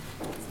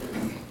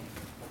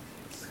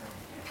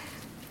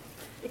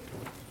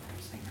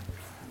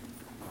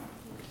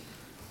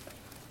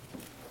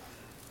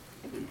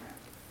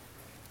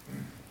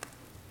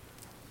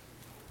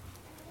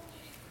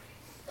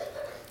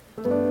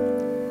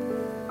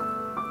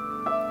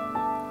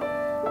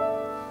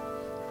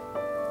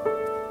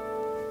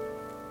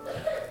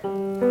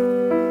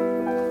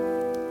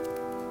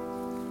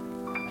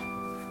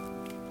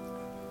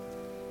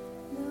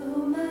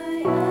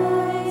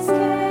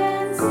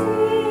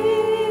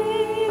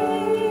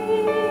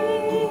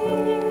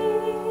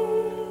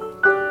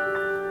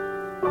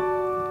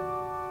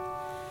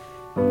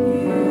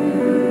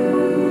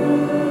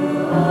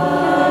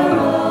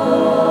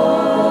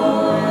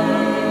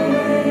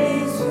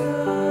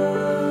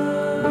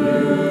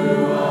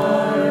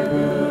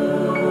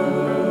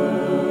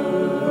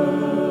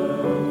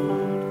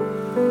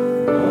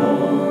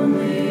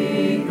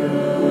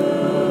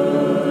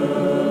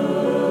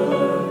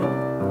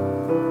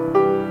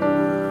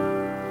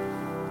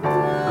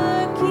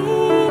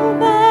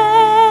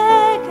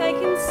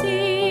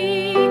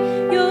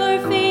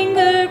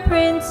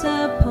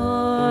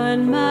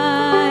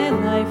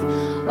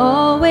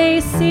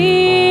Always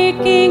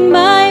seeking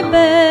my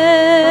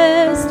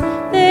best.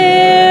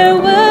 There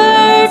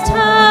were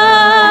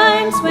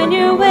times when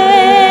your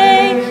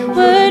way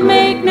would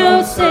make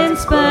no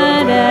sense,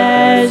 but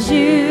as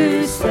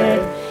you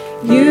said,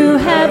 you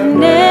have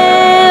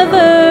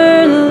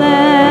never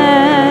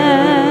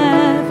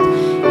left.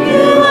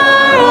 You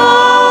are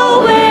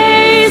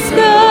always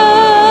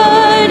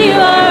good. You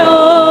are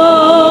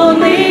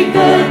only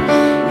good.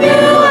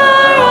 You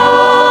are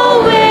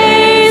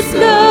always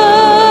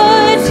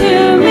good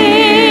to me.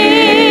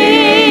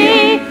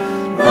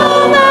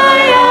 Though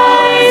my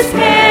eyes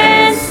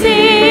can't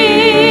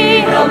see,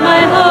 help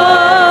my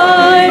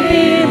heart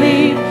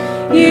believe.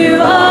 You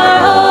are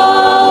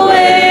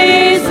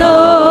always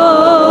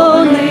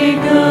only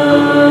good.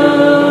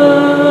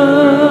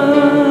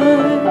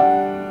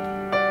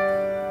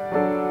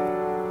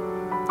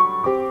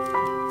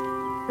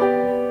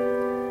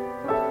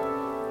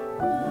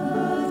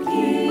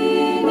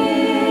 Looking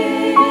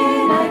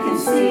in, I can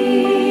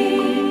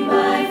see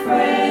my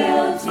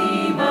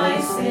frailty, my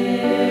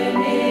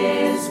sin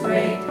is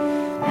great,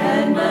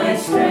 and my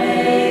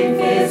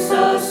strength is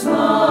so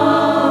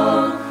small.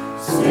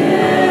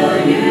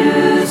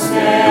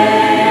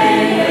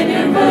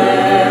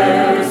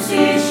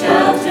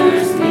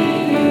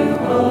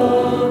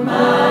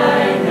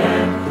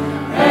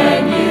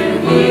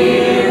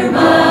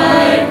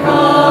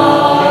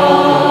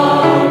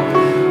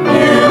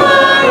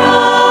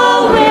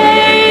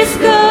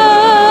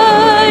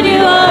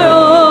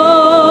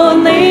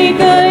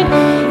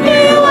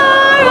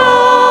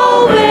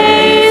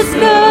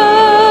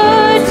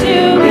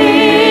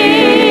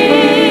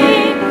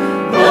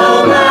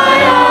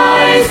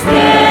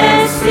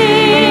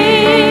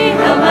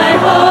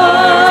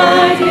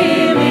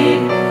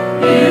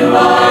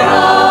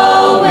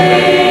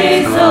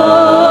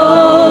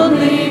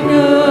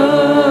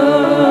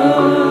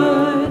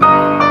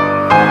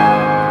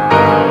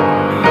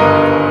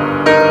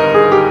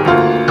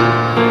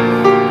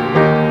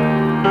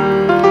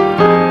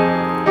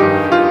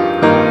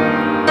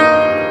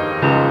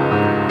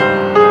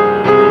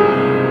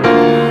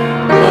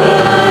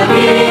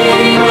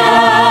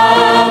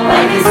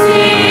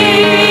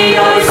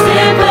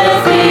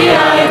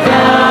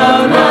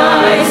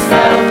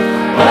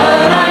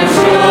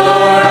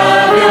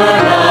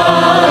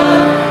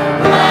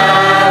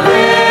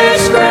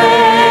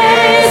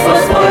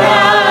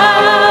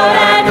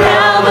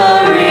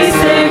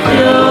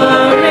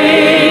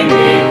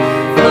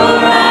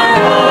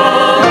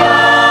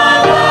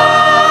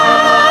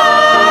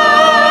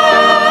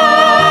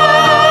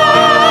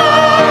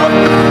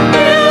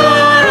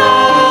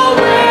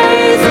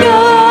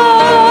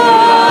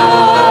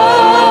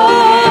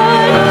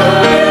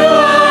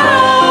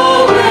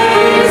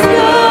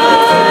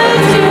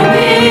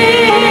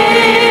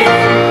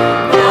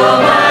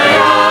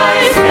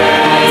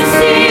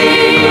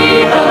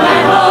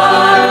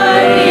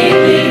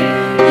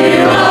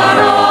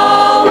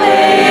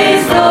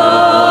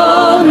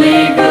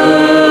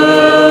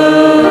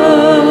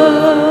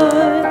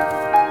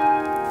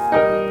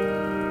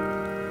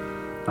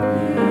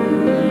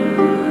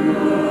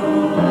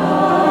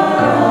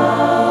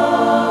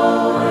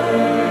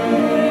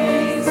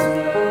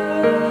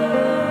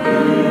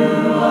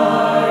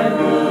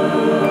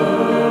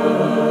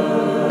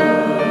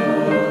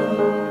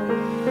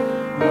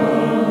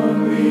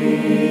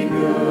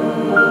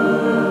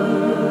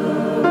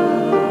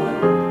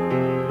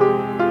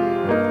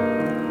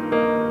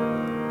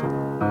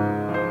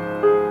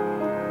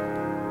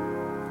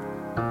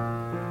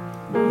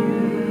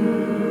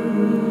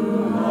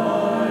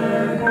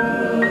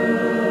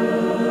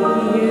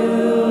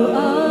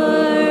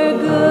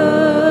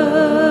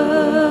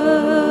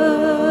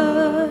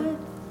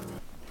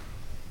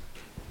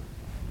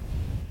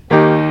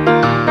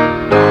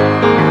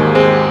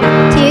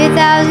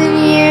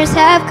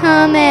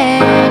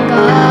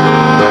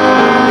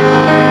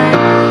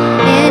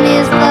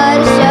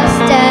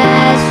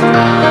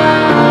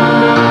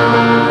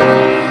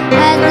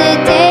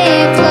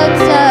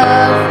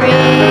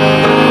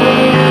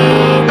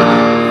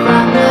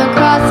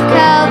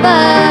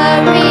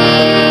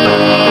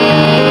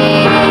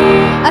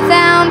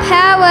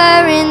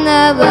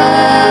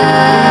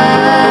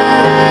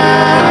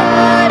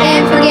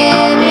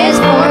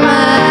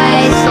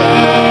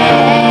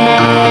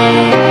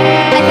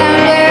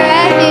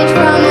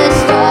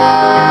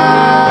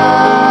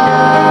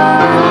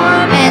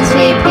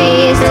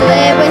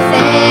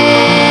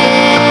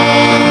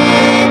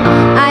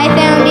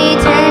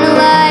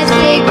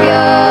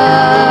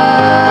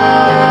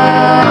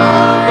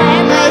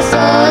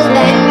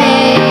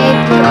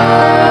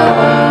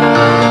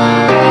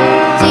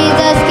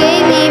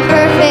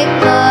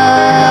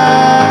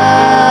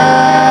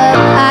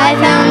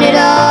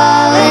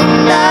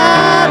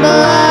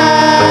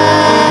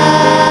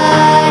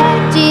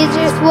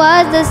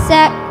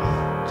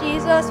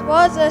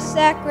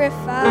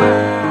 sacrifice.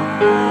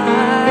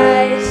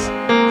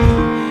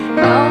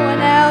 No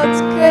one else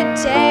could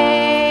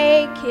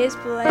take his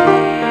place.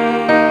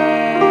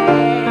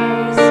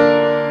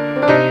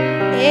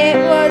 It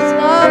was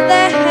love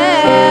that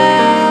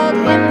held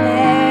him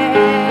there.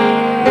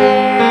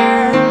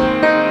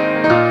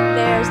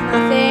 There's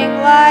nothing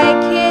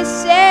like his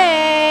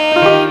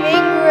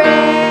saving grace.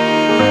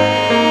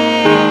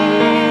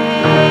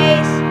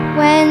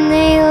 When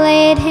they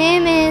laid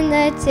him in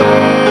the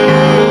tomb,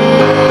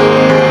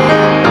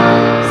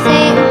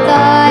 Satan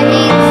thought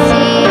he'd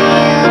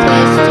sealed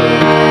his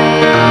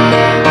doom.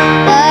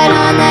 But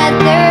on that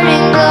third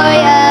and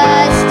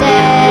glorious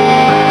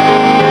day,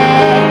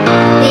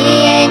 the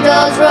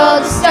angels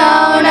rolled the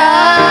stone away.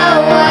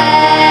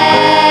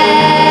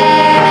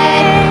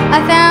 I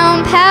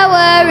found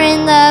power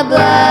in the blood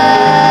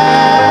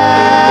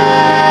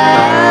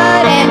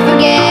and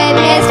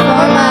forgiveness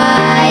for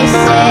my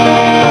sin.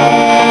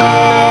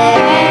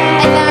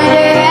 I found a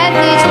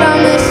refuge from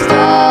the storm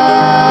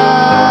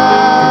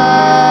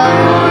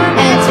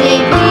and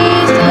sweet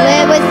peace to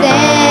live within.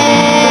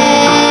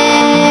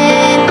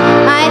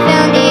 I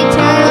found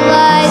eternal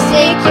life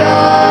secure,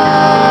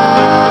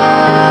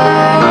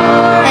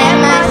 and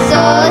my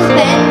soul's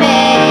been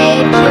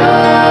made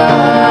pure.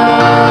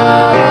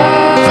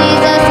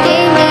 Jesus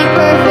gave me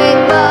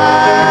perfect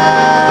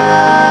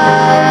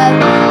love.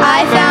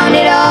 I found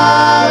it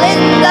all in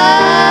the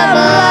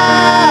blood.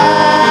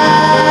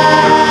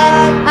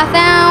 I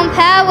found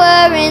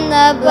power in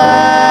the blood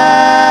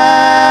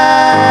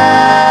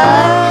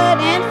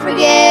and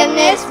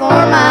forgiveness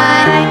for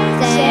my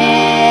sin.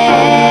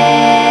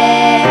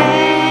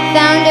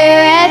 Found a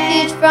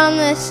refuge from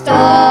the storm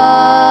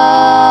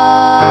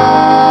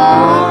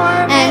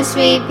and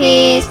sweet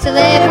peace to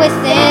live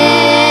within.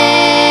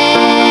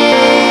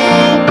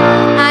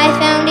 I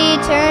found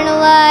eternal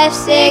life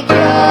secure,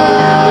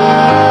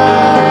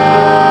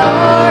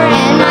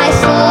 and my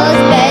soul's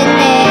been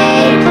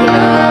made pure.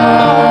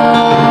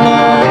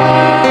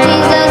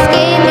 Jesus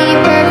gave me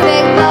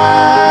perfect love.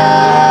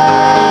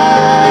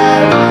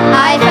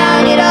 I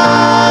found it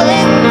all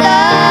in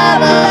the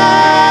blood.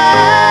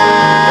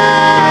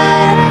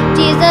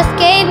 Jesus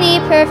gave me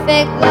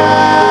perfect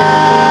love.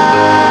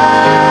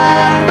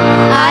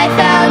 I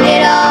found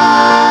it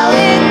all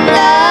in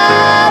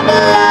the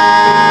blood.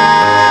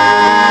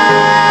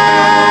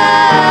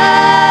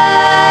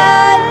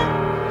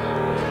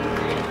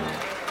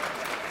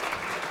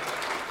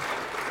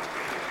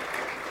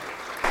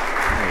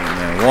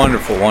 Amen.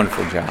 Wonderful,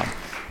 wonderful job.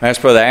 I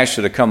asked Brother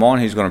Asher to come on.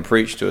 He's going to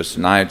preach to us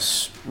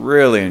tonight.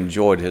 Really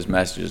enjoyed his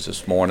messages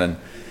this morning,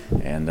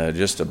 and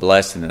just a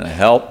blessing and a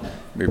help.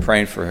 Be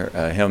praying for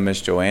him and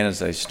Miss Joanne as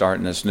they start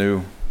in this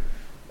new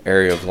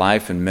area of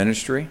life and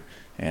ministry.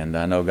 And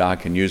I know God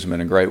can use them in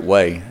a great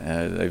way.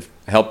 They've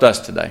helped us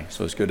today,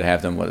 so it's good to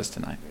have them with us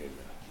tonight.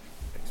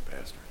 Thanks,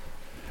 Pastor.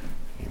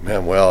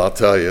 Amen. Well, I'll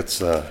tell you,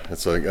 it's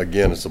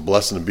a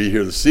blessing to be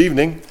here this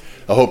evening.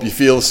 I hope you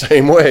feel the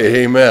same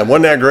way. Amen.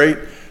 Wasn't that great?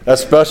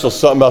 That's special.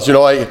 Something else. You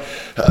know,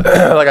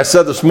 like I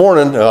said this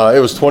morning,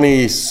 it was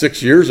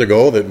 26 years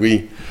ago that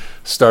we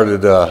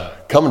started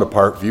coming to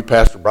Parkview.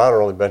 Pastor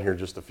Bronner only been here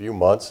just a few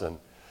months, and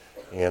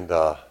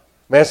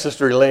man,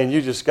 Sister Elaine,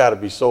 you just got to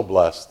be so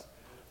blessed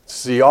to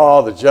see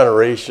all the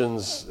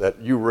generations that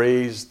you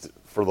raised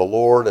for the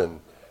Lord and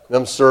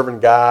them serving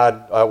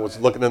God. I was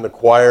looking in the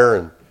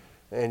choir,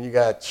 and you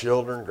got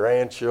children,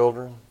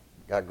 grandchildren,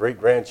 got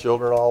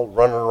great-grandchildren all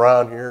running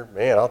around here.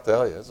 Man, I'll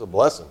tell you, it's a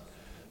blessing.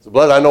 It's a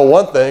blessing. I know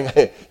one thing.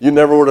 You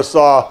never would have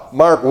saw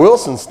Mark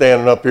Wilson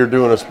standing up here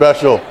doing a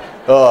special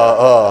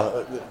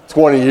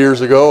 20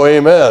 years ago.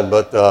 Amen.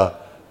 But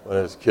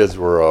his kids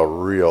were a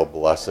real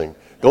blessing.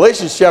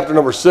 Galatians chapter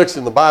number 6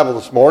 in the Bible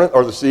this morning,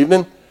 or this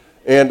evening.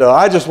 And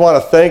I just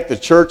want to thank the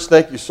church.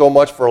 Thank you so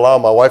much for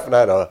allowing my wife and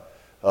I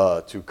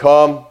to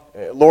come.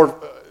 Lord,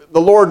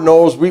 the Lord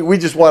knows we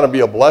just want to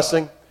be a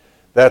blessing.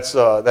 That's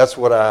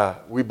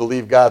what we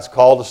believe God's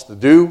called us to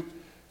do.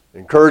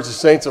 Encourage the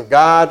saints of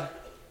God.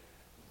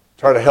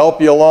 Try to help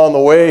you along the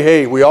way.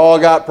 Hey, we all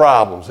got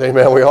problems.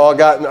 Amen. We all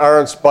got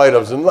our in spite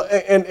ofs.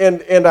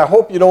 And I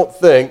hope you don't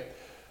think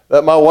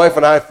that my wife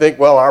and I think,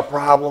 well, our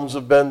problems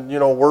have been,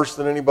 worse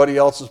than anybody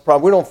else's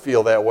problem. We don't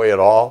feel that way at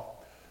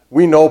all.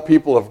 We know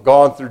people have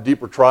gone through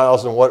deeper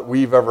trials than what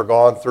we've ever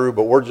gone through,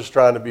 but we're just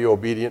trying to be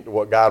obedient to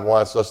what God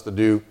wants us to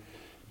do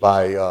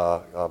by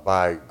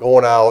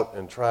going out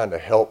and trying to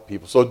help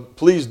people. So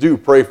please do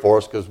pray for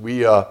us, because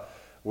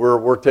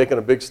we're taking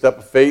a big step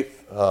of faith.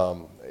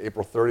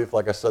 April 30th,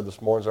 like I said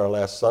this morning, is our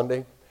last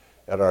Sunday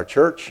at our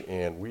church,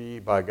 and we,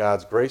 by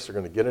God's grace, are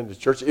going to get into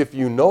church. If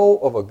you know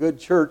of a good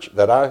church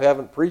that I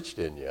haven't preached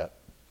in yet,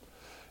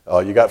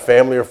 you got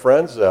family or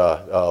friends,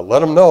 let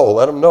them know.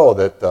 Let them know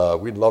that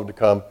we'd love to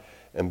come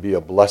and be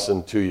a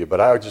blessing to you. But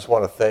I just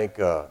want to thank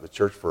the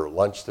church for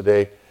lunch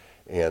today.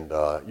 And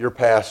your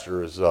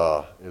pastor is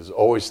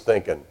always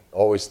thinking,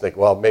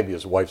 well, maybe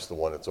his wife's the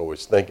one that's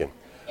always thinking.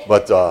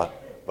 But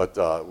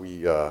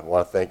we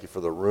want to thank you for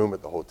the room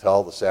at the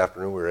hotel this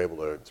afternoon. We were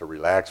able to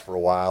relax for a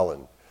while,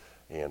 and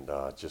and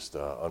just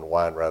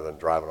unwind rather than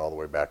driving all the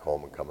way back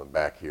home and coming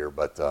back here.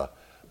 But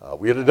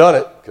we had done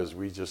it because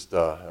we just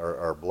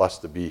are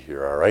blessed to be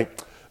here, all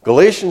right?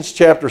 Galatians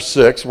chapter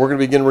 6, we're going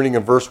to begin reading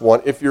in verse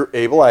 1. If you're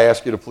able, I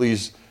ask you to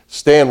please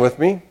stand with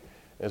me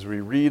as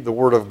we read the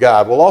Word of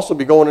God. We'll also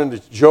be going into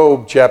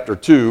Job chapter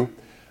 2,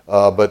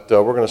 but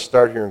we're going to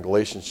start here in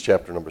Galatians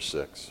chapter number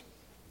 6.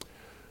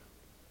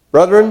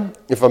 Brethren,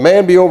 if a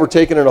man be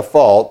overtaken in a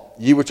fault,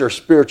 ye which are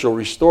spiritual,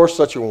 restore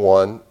such a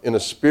one in a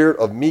spirit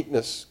of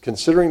meekness,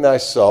 considering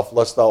thyself,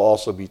 lest thou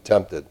also be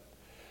tempted.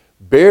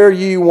 Bear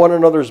ye one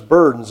another's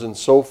burdens, and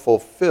so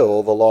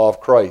fulfill the law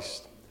of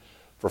Christ.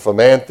 For if a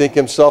man think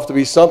himself to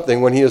be something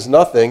when he is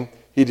nothing,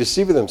 he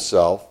deceiveth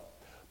himself.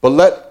 But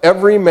let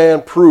every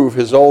man prove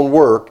his own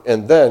work,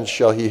 and then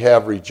shall he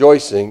have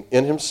rejoicing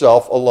in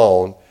himself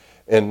alone,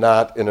 and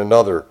not in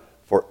another.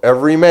 For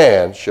every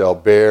man shall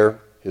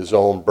bear his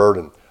own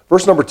burden.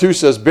 Verse number 2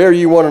 says, bear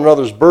ye one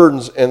another's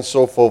burdens, and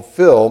so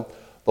fulfill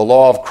the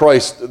law of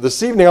Christ.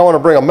 This evening I want to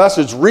bring a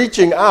message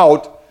reaching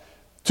out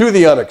to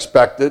the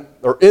unexpected,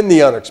 or in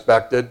the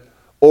unexpected,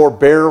 or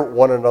bear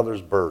one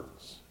another's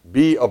burdens.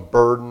 Be a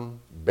burden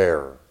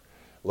bearer.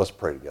 Let's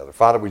pray together.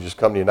 Father, we just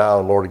come to you now,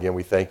 and Lord, again,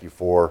 we thank you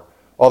for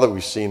all that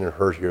we've seen and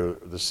heard here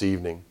this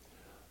evening.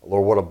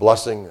 Lord, what a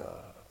blessing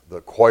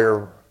the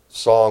choir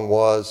song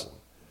was,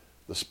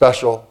 the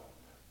special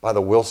by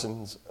the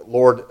Wilsons.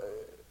 Lord,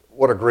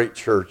 what a great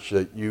church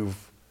that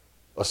you've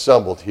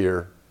assembled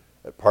here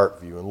at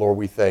Parkview. And Lord,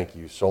 we thank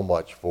you so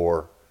much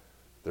for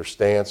their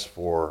stance,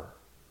 for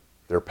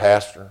their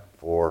pastor,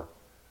 for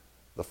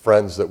the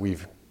friends that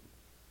we've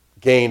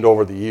gained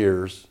over the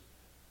years.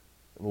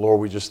 And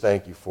Lord, we just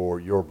thank you for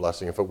your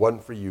blessing. If it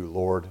wasn't for you,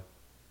 Lord,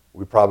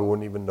 we probably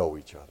wouldn't even know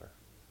each other.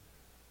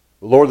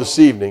 But Lord, this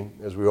evening,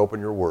 as we open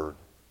your word,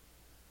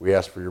 we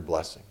ask for your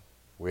blessing.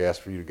 We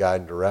ask for you to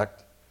guide and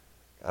direct.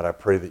 God, I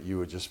pray that you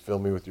would just fill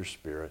me with your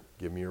spirit.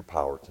 Give me your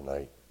power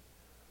tonight.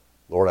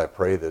 Lord, I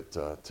pray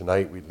that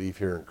tonight we'd leave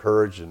here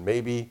encouraged and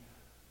maybe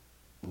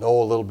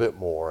know a little bit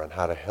more on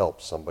how to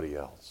help somebody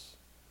else.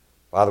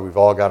 Father, we've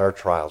all got our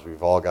trials.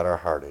 We've all got our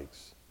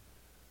heartaches.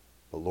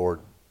 But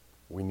Lord,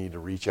 we need to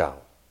reach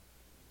out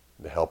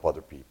to help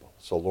other people.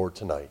 So Lord,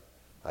 tonight,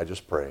 I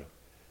just pray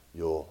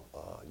you'll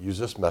use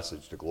this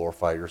message to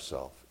glorify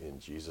yourself. In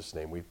Jesus'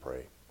 name we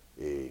pray.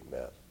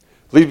 Amen.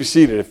 Please be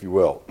seated if you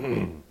will.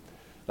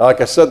 Now,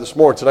 like I said this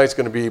morning, tonight's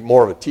going to be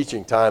more of a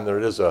teaching time than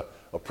it is a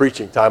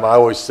preaching time. I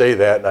always say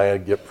that, and I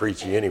get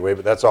preachy anyway,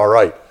 but that's all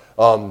right.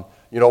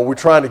 We're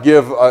trying to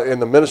give, in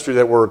the ministry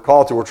that we're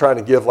called to, we're trying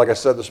to give, like I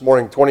said this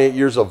morning, 28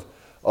 years of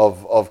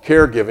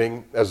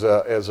caregiving as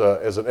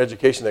an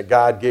education that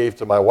God gave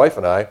to my wife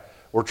and I.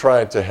 We're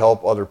trying to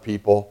help other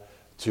people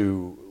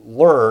to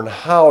learn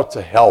how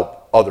to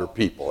help other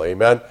people,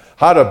 amen?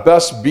 How to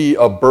best be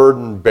a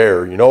burden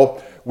bearer, you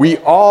know? We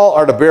all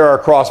are to bear our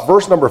cross.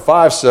 Verse number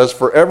 5 says,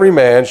 for every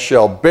man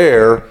shall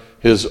bear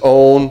his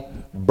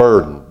own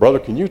burden. Brother,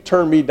 can you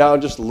turn me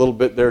down just a little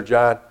bit there,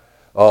 John?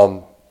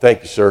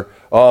 Thank you, sir.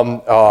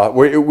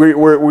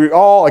 We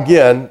all,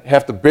 again,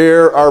 have to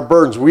bear our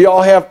burdens. We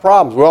all have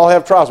problems. We all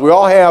have trials. We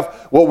all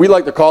have what we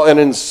like to call an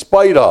in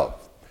spite of.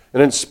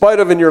 And in spite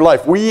of in your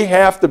life, we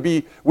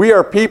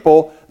are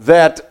people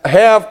that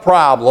have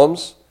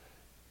problems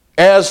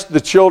as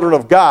the children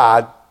of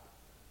God.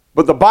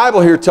 But the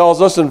Bible here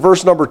tells us in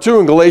verse number 2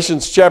 in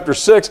Galatians chapter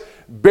 6,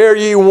 bear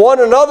ye one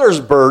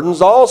another's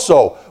burdens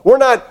also.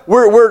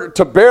 We're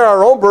to bear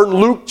our own burden.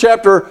 Luke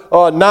chapter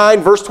 9,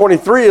 verse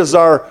 23 is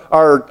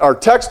our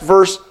text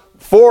verse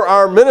for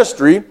our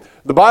ministry.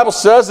 The Bible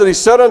says that he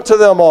said unto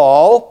them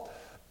all,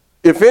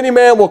 if any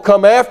man will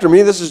come after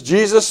me, this is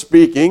Jesus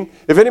speaking,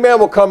 if any man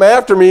will come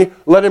after me,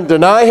 let him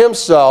deny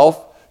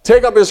himself,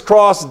 take up his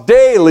cross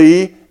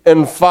daily,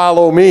 and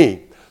follow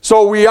me.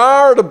 So we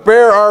are to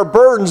bear our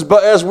burdens,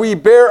 but as we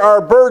bear our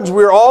burdens,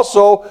 we are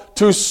also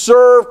to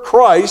serve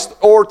Christ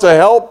or to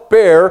help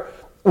bear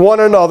one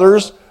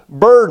another's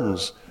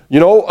burdens. You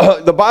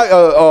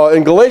know,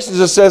 in Galatians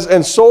it says,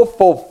 and so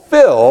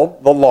fulfill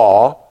the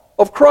law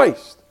of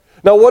Christ.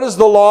 Now, what is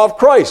the law of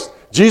Christ?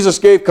 Jesus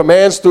gave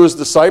commands to his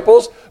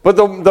disciples, but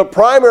the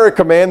primary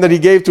command that he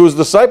gave to his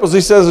disciples, he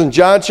says in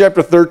John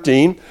chapter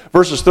 13,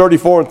 verses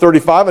 34 and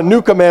 35, a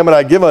new commandment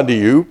I give unto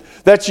you,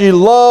 that ye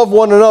love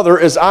one another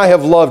as I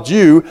have loved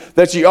you,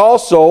 that ye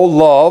also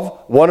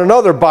love one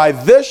another. By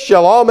this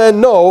shall all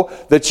men know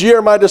that ye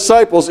are my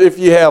disciples, if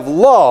ye have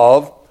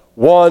love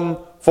one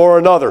for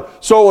another.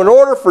 So in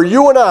order for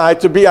you and I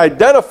to be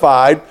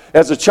identified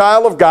as a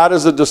child of God,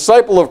 as a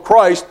disciple of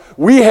Christ,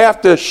 we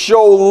have to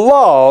show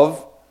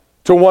love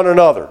to one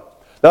another.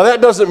 Now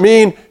that doesn't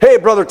mean, hey,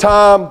 Brother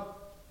Tom,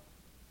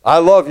 I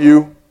love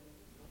you,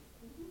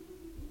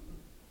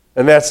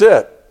 and that's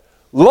it.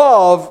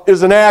 Love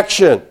is an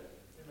action.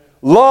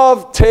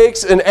 Love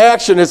takes an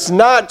action. It's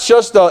not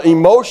just an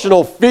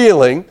emotional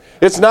feeling.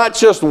 It's not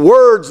just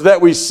words that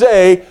we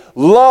say.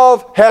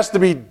 Love has to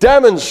be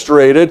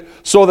demonstrated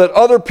so that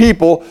other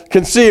people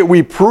can see it.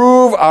 We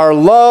prove our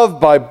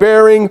love by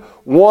bearing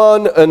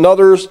one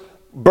another's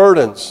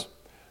burdens.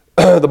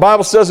 The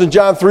Bible says in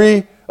John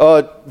 3,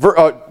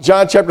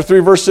 John chapter 3,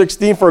 verse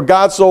 16, for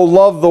God so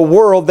loved the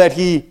world that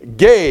he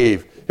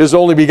gave his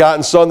only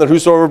begotten Son, that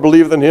whosoever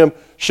believeth in him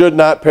should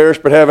not perish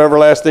but have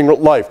everlasting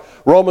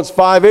life. Romans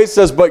 5:8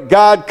 says, but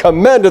God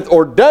commendeth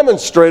or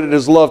demonstrated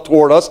his love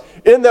toward us,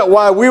 in that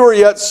while we were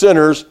yet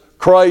sinners,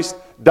 Christ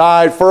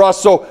died for us.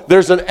 So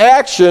there's an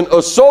action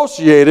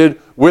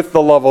associated with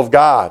the love of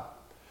God.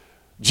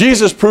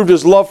 Jesus proved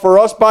his love for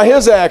us by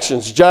his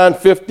actions. John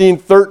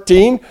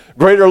 15:13,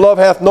 greater love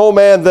hath no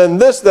man than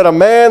this, that a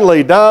man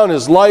lay down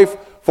his life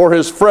for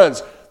his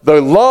friends.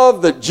 The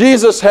love that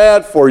Jesus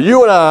had for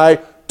you and I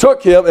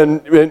took him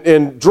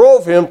and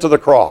drove him to the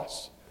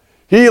cross.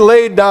 He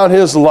laid down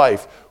his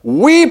life.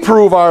 We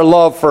prove our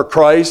love for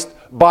Christ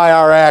by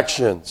our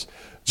actions.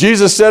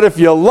 Jesus said, if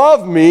you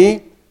love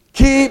me,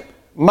 keep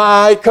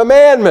my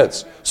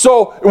commandments.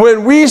 So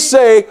when we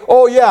say,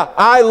 oh yeah,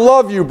 I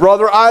love you,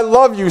 brother, I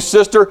love you,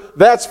 sister,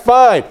 that's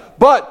fine.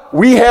 But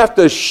we have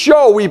to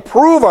show, we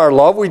prove our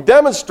love, we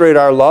demonstrate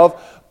our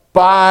love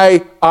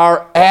by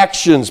our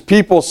actions.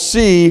 People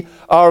see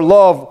our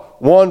love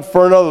one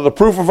for another. The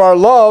proof of our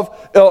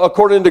love,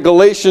 according to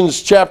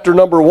Galatians chapter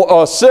number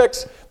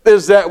 6,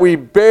 is that we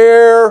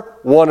bear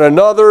one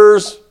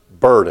another's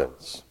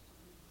burdens.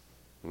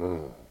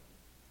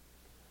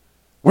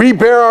 We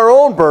bear our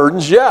own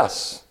burdens,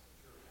 yes.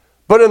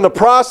 But in the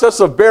process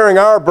of bearing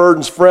our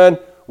burdens, friend,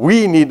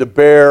 we need to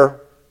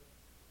bear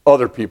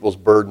other people's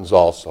burdens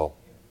also.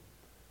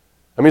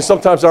 I mean,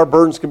 sometimes our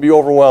burdens can be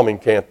overwhelming,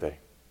 can't they?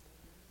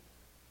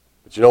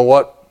 But you know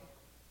what?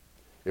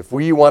 If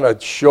we want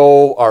to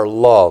show our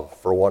love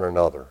for one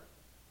another,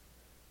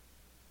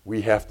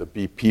 we have to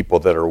be people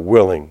that are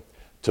willing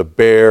to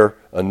bear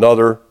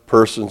another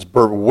person's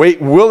burden,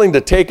 willing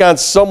to take on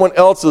someone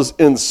else's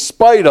in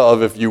spite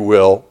of, if you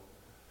will,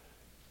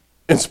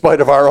 in spite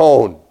of our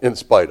own in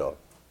spite of.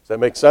 Does that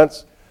make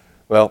sense?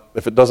 Well,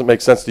 if it doesn't make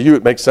sense to you,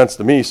 it makes sense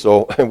to me,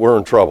 so we're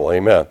in trouble.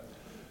 Amen.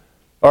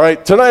 All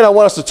right, tonight I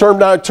want us to turn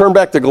back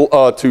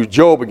to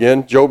Job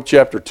again, Job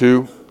chapter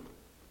 2.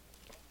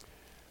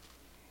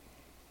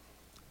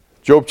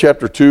 Job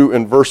chapter 2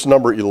 and verse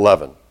number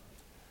 11.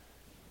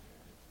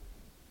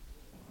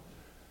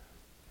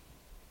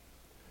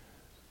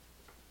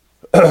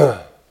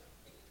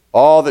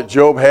 All that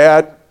Job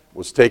had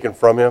was taken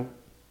from him.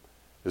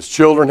 His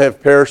children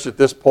have perished at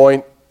this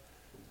point.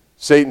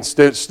 Satan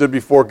stood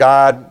before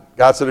God.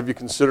 God said, have you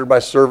considered my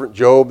servant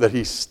Job, that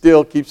he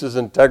still keeps his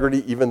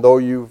integrity even though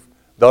you've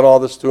done all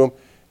this to him?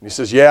 And he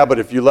says, yeah, but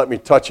if you let me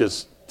touch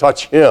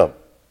him,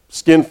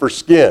 skin for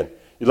skin,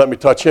 you let me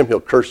touch him, he'll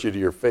curse you to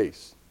your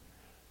face.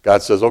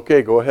 God says,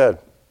 okay, go ahead,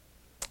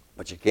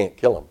 but you can't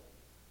kill him.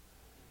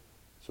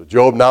 So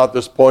Job now at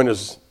this point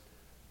is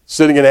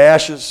sitting in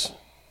ashes,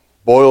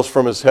 boils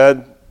from his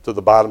head to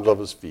the bottoms of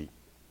his feet.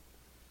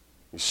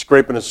 He's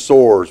scraping his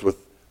sores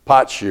with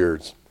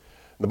potsherds.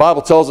 The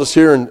Bible tells us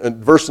here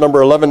in verse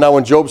number 11, now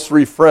when Job's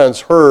 3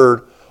 friends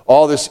heard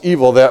all this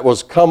evil that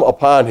was come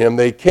upon him,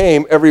 they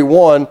came every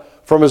one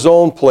from his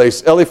own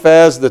place,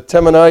 Eliphaz the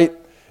Temanite,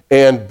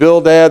 and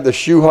Bildad the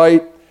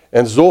Shuhite,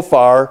 and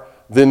Zophar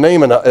the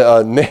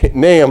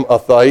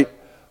Naamathite,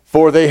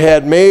 for they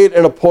had made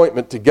an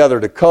appointment together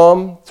to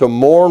come, to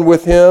mourn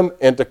with him,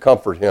 and to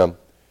comfort him.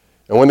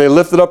 And when they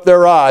lifted up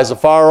their eyes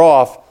afar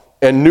off,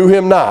 and knew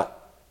him not,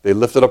 they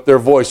lifted up their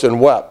voice and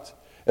wept.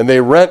 And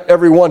they rent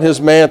every one his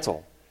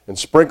mantle, and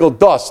sprinkled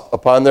dust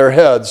upon their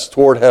heads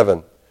toward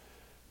heaven.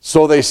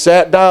 So they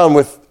sat down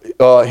with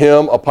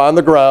him upon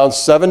the ground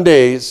 7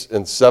 days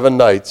and 7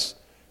 nights,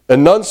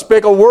 and none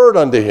spake a word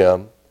unto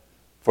him,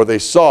 for they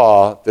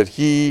saw that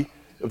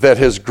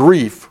his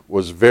grief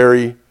was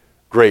very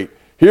great.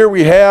 Here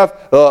we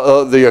have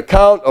the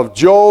account of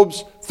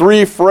Job's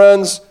 3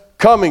 friends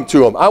coming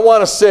to him. I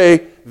want to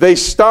say they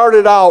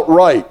started out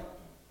right.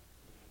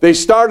 They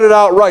started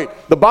out right.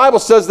 The Bible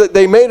says that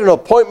they made an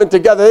appointment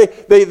together.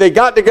 They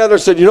got together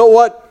and said, you know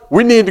what?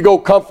 We need to go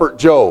comfort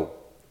Job.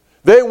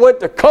 They went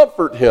to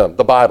comfort him,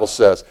 the Bible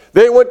says.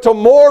 They went to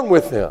mourn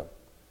with him.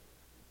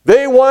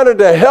 They wanted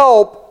to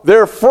help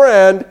their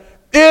friend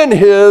in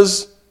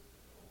his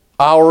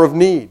hour of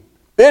need,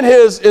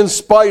 in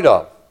spite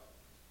of,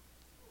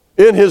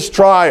 in his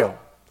trial.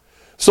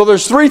 So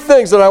there's 3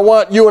 things that I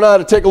want you and I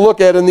to take a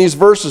look at in these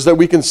verses that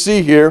we can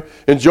see here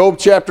in Job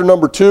chapter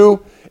number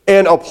 2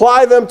 and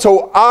apply them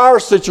to our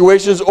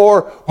situations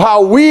or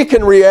how we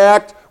can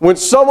react when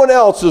someone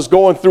else is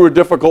going through a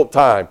difficult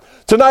time.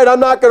 Tonight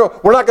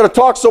we're not going to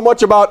talk so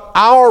much about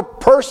our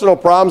personal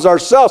problems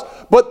ourselves,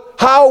 but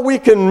how we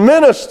can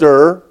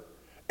minister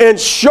and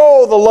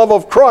show the love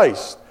of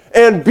Christ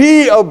and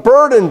be a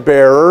burden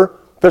bearer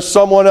to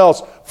someone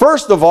else.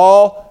 First of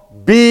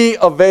all, be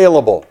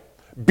available.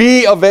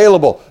 Be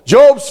available.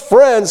 Job's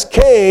friends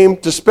came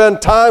to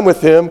spend time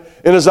with him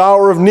in his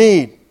hour of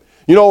need.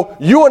 You know,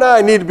 you and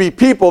I need to be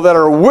people that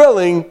are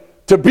willing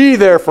to be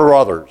there for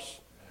others,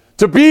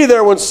 to be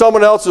there when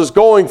someone else is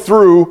going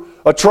through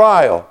a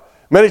trial.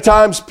 Many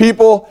times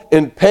people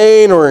in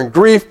pain or in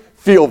grief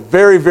feel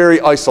very,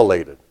 very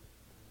isolated.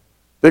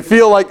 They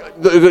feel like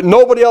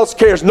nobody else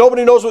cares.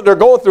 Nobody knows what they're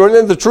going through. And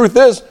then the truth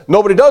is,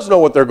 nobody does know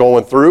what they're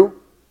going through.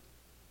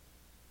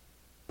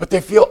 but they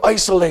feel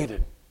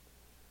isolated.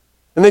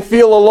 And they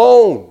feel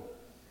alone.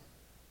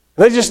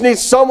 And they just need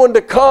someone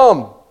to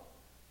come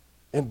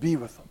and be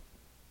with them.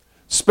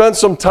 Spend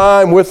some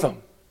time with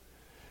them.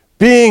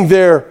 Being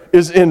there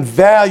is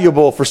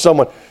invaluable for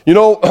someone. You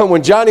know,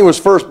 when Johnny was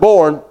first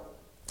born,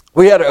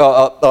 we had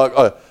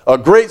a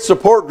great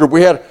support group.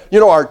 We had,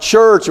 our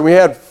church, and we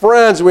had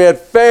friends, and we had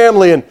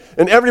family, and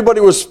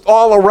everybody was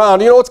all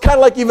around. It's kind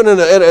of like even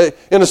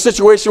in a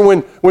situation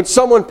when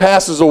someone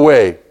passes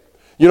away.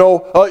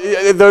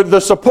 The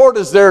support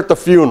is there at the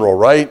funeral,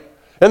 right?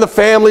 And the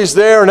family's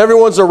there, and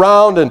everyone's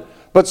around,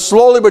 but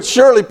slowly but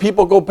surely,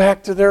 people go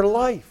back to their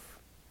life.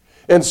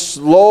 And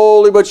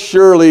slowly but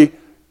surely,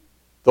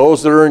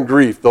 those that are in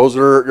grief, those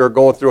that are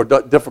going through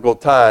a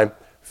difficult time,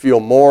 feel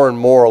more and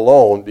more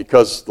alone,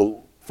 because the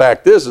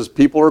fact is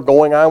people are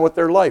going on with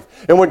their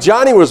life. And when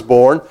Johnny was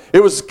born,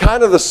 it was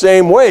kind of the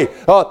same way.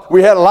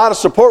 We had a lot of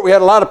support. We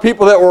had a lot of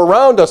people that were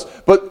around us.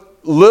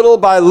 But little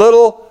by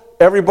little,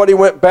 everybody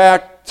went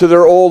back to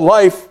their old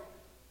life.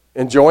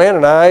 And Joanne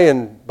and I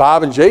and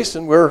Bob and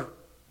Jason, now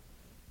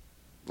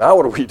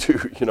what do we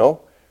do,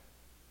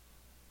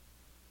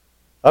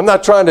 I'm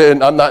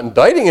not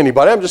indicting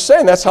anybody. I'm just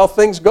saying that's how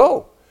things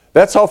go.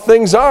 That's how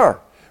things are.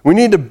 We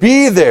need to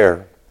be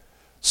there.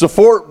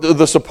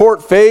 The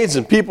support fades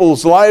and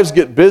people's lives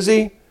get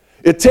busy.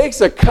 It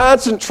takes a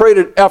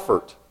concentrated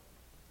effort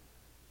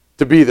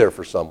to be there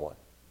for someone.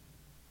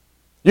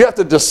 You have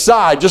to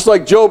decide, just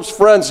like Job's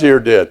friends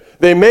here did.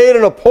 They made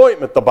an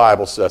appointment, the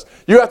Bible says.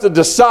 You have to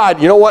decide,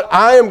 you know what?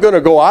 I am going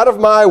to go out of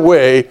my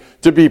way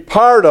to be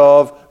part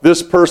of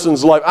this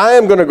person's life. I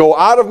am going to go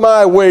out of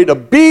my way to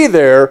be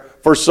there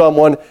for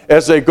someone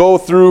as they go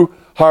through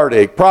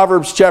heartache.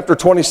 Proverbs chapter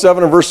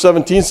 27 and verse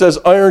 17 says,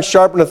 iron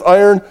sharpeneth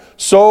iron,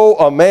 so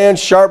a man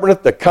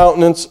sharpeneth the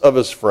countenance of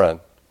his friend.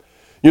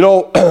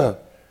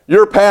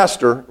 Your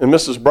pastor and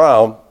Mrs.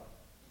 Brown,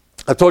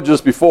 I've told you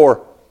this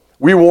before,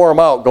 we wore him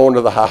out going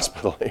to the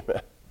hospital,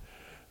 amen.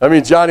 I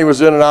mean, Johnny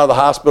was in and out of the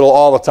hospital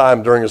all the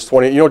time during his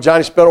 20.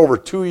 Johnny spent over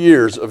 2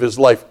 years of his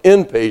life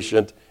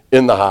inpatient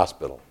in the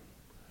hospital.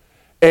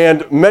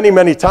 And many,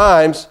 many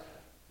times,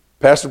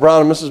 Pastor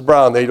Brown and Mrs.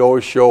 Brown, they'd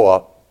always show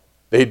up.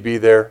 They'd be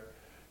there.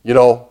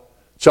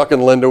 Chuck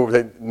and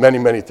Linda, many,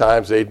 many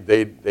times, they'd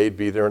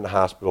be there in the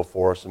hospital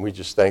for us, and we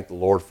just thank the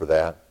Lord for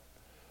that.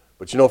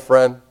 But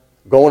friend,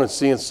 going and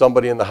seeing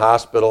somebody in the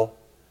hospital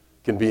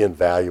can be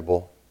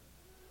invaluable.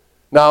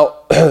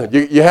 Now,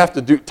 you have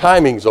to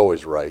timing's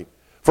always right.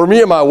 For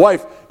me and my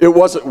wife,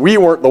 we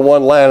weren't the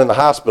one laying in the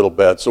hospital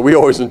bed, so we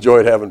always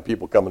enjoyed having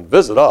people come and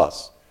visit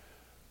us.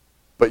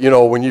 But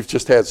when you've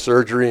just had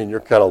surgery and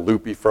you're kind of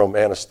loopy from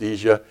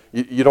anesthesia,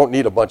 you don't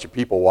need a bunch of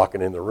people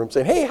walking in the room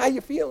saying, hey, how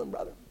you feeling,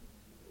 brother?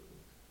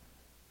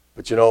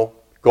 But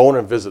going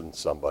and visiting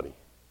somebody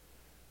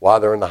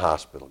while they're in the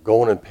hospital,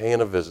 going and paying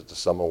a visit to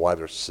someone while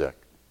they're sick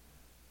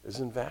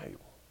is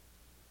invaluable.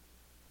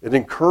 It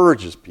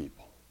encourages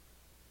people.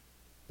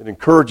 It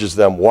encourages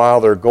them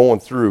while they're going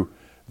through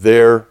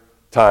their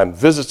time.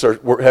 Visits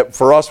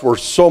for us, were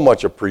so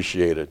much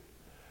appreciated.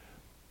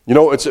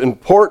 It's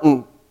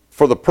important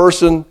for the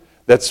person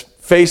that's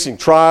facing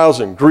trials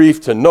and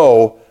grief to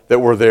know that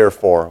we're there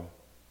for them.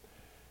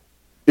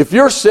 If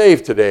you're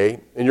saved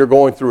today and you're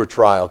going through a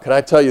trial, can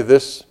I tell you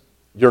this?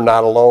 You're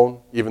not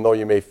alone, even though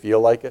you may feel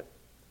like it.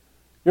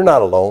 You're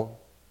not alone.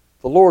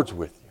 The Lord's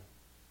with you.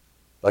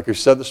 Like we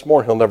said this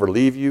morning, He'll never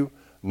leave you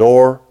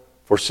nor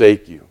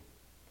forsake you.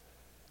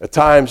 At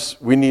times,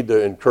 we need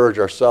to encourage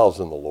ourselves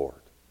in the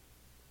Lord.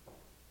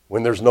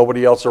 When there's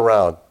nobody else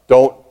around,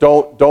 don't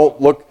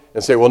look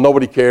and say, well,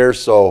 nobody cares,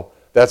 so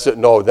that's it.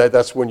 No,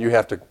 that's when you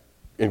have to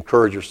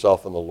encourage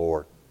yourself in the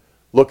Lord.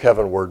 Look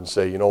heavenward and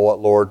say, you know what,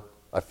 Lord,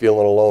 I'm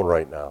feeling alone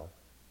right now.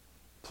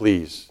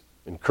 Please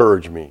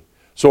encourage me.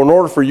 So in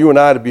order for you and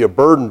I to be a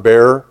burden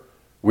bearer,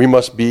 we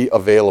must be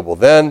available.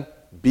 Then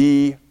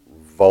be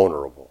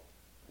vulnerable.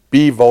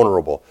 Be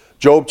vulnerable.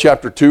 Job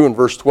chapter 2 and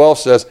verse 12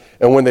 says,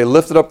 and when they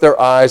lifted up their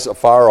eyes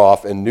afar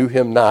off and knew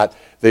him not,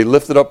 they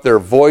lifted up their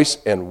voice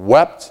and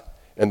wept,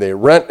 and they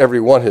rent every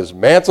one his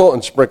mantle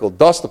and sprinkled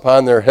dust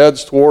upon their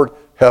heads toward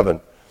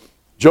heaven.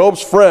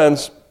 Job's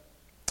friends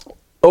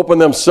opened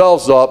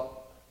themselves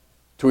up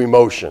to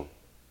emotion.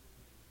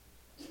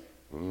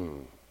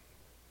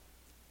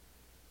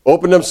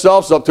 Opened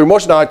themselves up to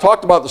emotion. Now, I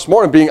talked about this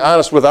morning being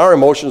honest with our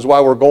emotions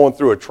while we're going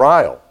through a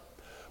trial.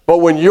 But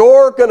when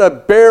you're going to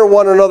bear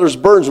one another's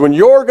burdens, when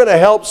you're going to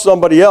help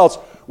somebody else,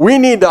 we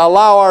need to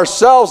allow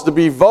ourselves to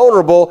be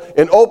vulnerable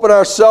and open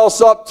ourselves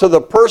up to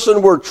the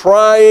person we're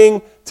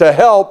trying to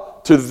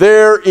help, to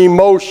their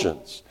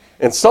emotions.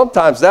 And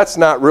sometimes that's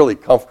not really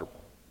comfortable.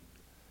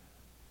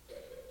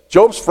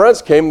 Job's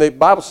friends came, the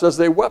Bible says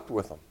they wept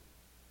with him.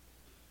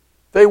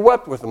 They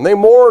wept with him. They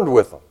mourned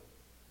with him.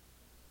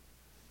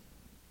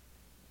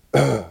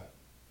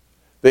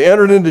 They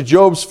entered into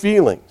Job's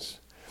feelings.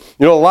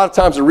 A lot of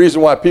times the reason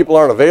why people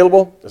aren't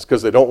available is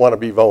because they don't want to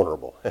be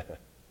vulnerable.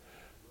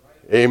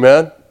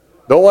 Amen?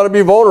 Don't want to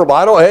be vulnerable.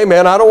 I don't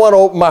want to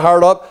open my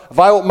heart up. If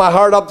I open my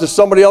heart up to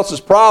somebody else's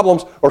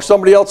problems or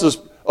somebody else's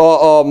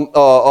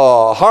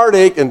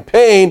heartache and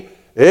pain,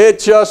 It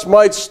just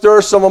might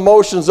stir some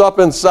emotions up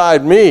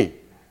inside me.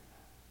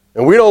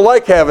 And we don't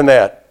like having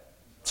that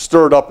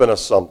stirred up in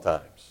us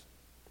sometimes.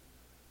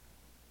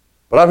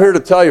 But I'm here to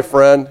tell you,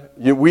 friend,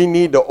 we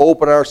need to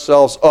open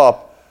ourselves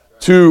up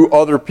to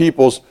other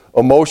people's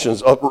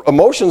emotions.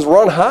 Emotions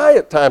run high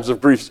at times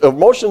of grief.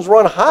 Emotions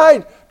run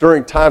high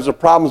during times of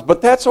problems,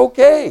 but that's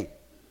okay.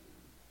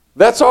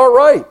 That's all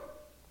right.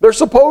 They're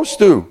supposed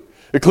to.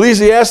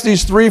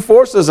 Ecclesiastes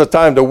 3:4 says a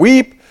time to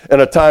weep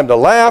and a time to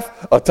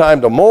laugh, a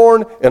time to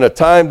mourn and a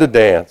time to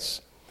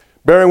dance.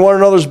 Bearing one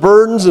another's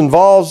burdens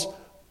involves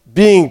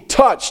being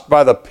touched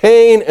by the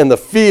pain and the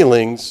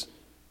feelings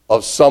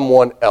of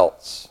someone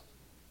else.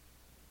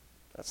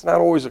 That's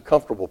not always a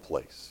comfortable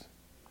place.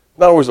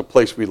 Not always a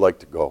place we'd like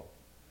to go.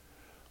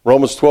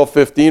 Romans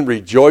 12:15,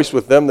 rejoice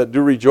with them that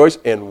do rejoice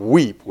and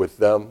weep with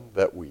them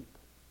that weep.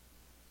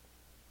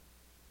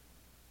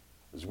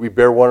 As we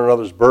bear one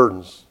another's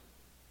burdens,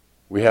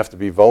 we have to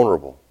be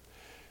vulnerable.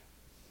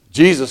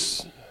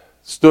 Jesus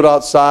stood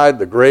outside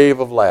the grave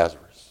of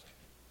Lazarus.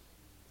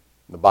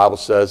 The Bible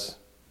says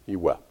he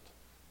wept.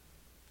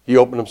 He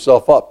opened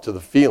himself up to the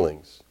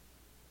feelings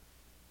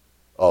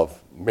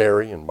of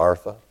Mary and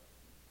Martha.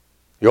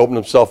 He opened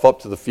himself up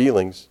to the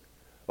feelings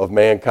of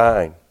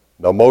mankind,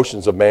 the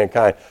emotions of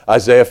mankind.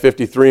 Isaiah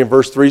 53 and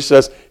verse 3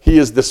 says, he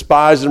is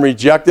despised and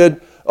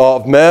rejected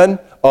of men,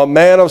 a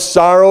man of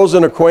sorrows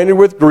and acquainted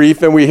with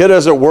grief, and we hid,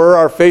 as it were,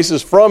 our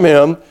faces from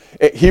him.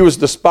 He was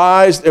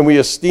despised, and we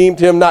esteemed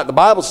him not. The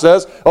Bible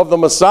says of the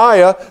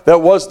Messiah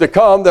that was to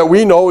come, that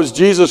we know is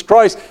Jesus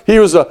Christ. He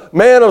was a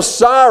man of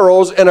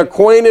sorrows and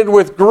acquainted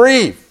with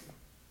grief.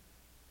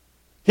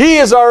 He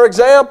is our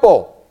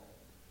example.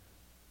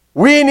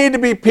 We need to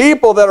be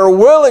people that are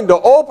willing to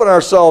open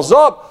ourselves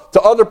up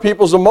to other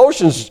people's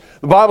emotions.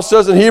 The Bible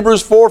says in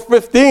Hebrews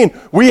 4:15,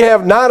 we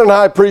have not an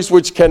high priest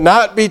which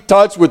cannot be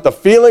touched with the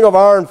feeling of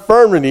our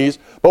infirmities,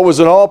 but was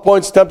in all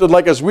points tempted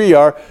like as we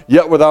are,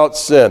 yet without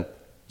sin.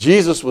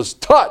 Jesus was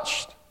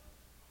touched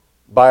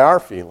by our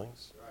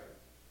feelings.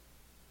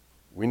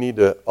 We need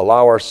to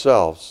allow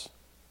ourselves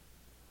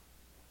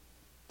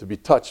to be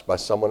touched by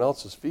someone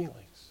else's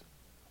feelings.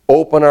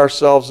 Open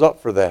ourselves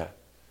up for that.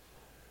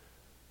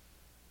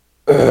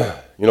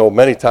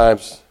 Many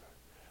times,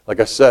 like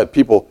I said,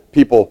 people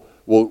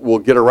will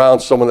get around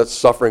someone that's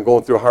suffering,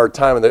 going through a hard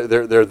time, and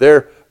they're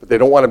there, but they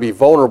don't want to be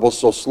vulnerable,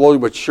 so slowly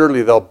but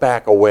surely they'll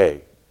back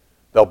away.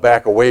 They'll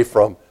back away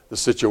from the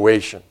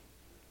situation.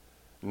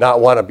 Not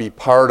want to be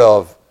part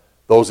of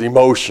those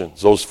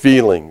emotions, those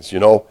feelings,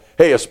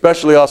 Hey,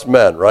 especially us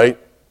men, right?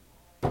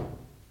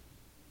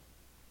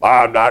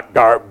 I'm not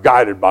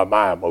guided by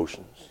my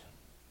emotions.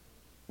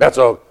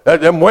 The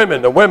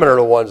women are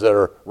the ones that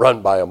are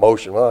run by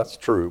emotion. Well, that's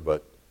true,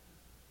 but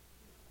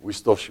we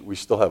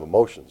still have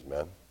emotions,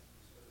 men.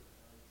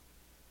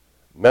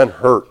 Men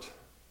hurt.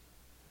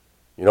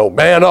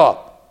 Man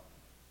up.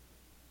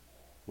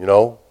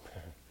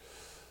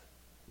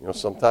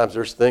 Sometimes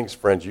there's things,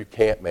 friends, you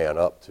can't man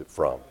up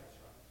from.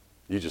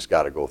 You just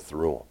got to go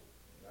through them.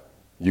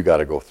 You got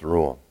to go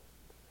through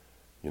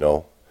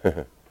them.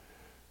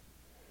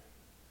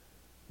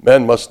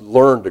 Men must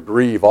learn to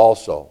grieve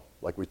also.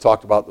 Like we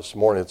talked about this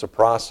morning, it's a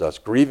process.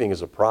 Grieving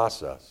is a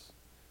process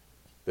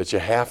that you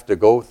have to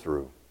go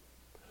through.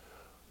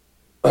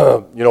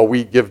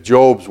 We give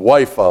Job's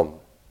wife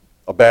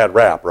a bad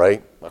rap,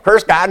 right?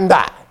 Curse God and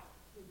die.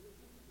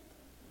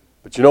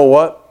 But you know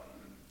what?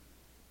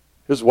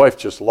 His wife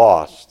just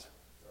lost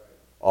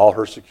all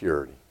her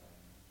security.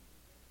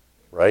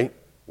 Right?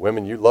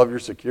 Women, you love your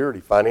security,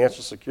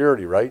 financial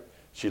security, right?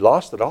 She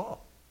lost it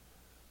all.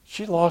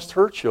 She lost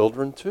her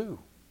children too.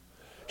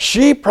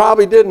 She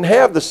probably didn't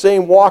have the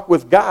same walk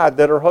with God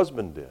that her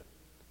husband did.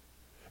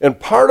 And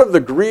part of the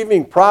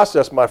grieving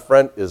process, my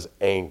friend, is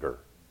anger.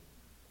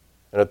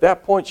 And at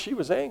that point, she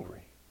was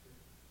angry.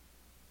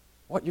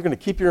 What, you're going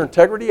to keep your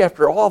integrity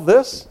after all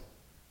this?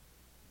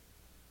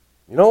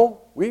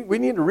 We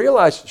need to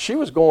realize she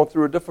was going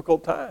through a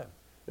difficult time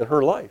in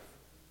her life.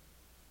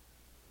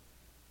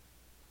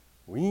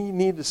 We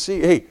need to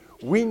see,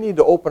 we need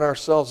to open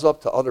ourselves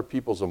up to other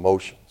people's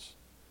emotions,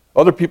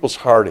 other people's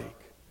heartache.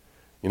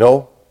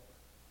 A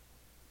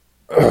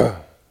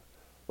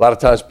lot of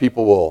times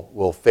people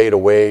will fade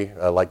away,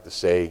 I like to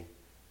say,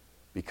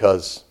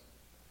 because,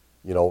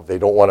 they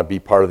don't want to be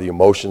part of the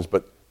emotions,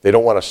 but they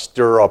don't want to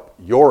stir up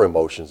your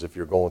emotions if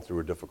you're going through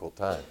a difficult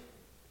time.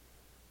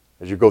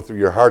 As you go through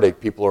your heartache,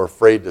 people are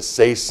afraid to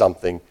say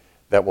something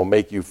that will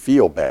make you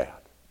feel bad.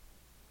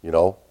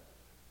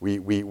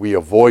 We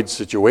avoid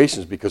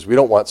situations because we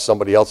don't want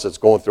somebody else that's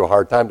going through a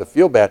hard time to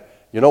feel bad.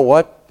 You know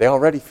what? They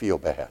already feel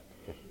bad.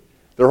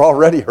 They're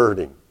already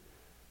hurting.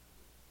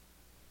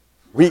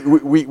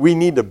 We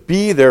need to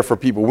be there for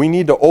people. We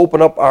need to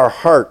open up our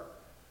heart.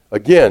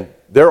 Again,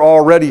 they're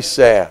already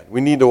sad.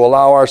 We need to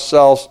allow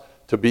ourselves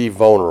to be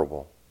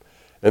vulnerable.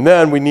 And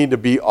then we need to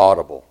be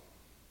audible.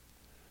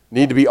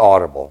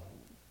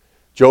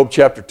 Job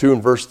chapter 2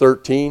 and verse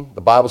 13,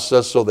 the Bible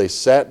says, so they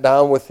sat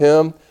down with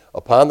him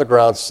upon the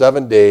ground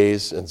 7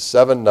 days and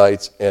 7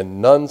 nights,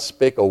 and none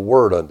spake a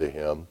word unto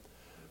him.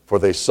 for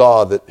they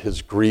saw that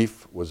his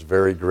grief was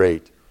very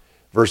great.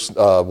 Verse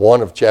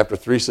 1 of chapter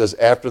 3 says,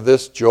 after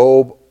this,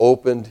 Job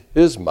opened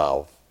his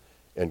mouth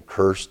and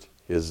cursed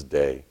his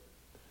day.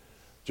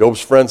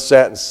 Job's friends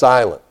sat in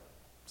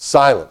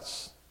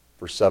silence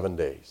for 7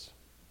 days.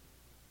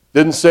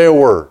 Didn't say a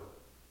word.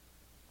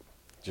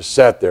 Just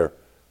sat there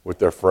with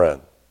their friend.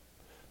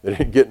 They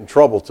didn't get in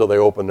trouble till they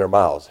opened their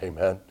mouths.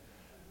 Amen.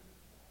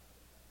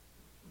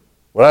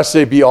 When I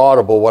say be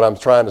audible, what I'm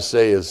trying to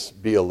say is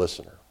be a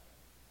listener.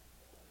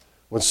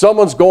 When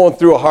someone's going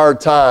through a hard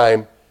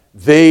time,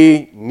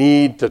 they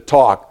need to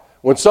talk.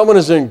 When someone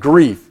is in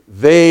grief,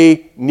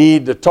 they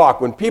need to talk.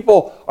 When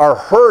people are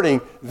hurting,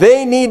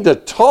 they need to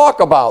talk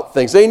about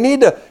things. They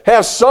need to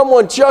have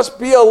someone just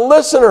be a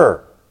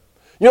listener.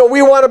 You know,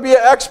 we want to be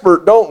an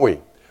expert, don't we?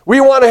 We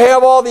want to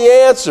have all the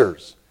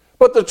answers.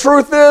 But the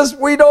truth is,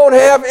 we don't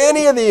have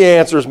any of the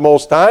answers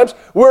most times.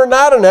 We're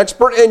not an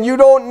expert, and you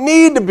don't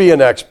need to be an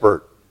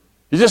expert.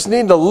 You just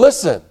need to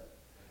listen.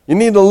 You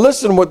need to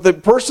listen what the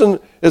person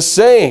is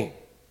saying.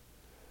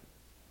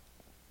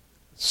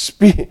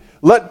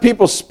 Let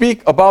people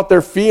speak about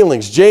their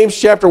feelings. James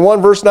chapter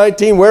 1, verse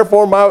 19,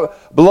 wherefore, my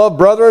beloved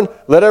brethren,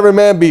 let every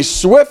man be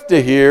swift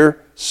to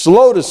hear,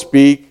 slow to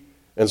speak,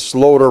 and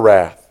slow to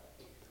wrath.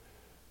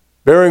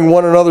 Bearing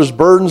one another's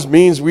burdens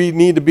means we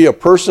need to be a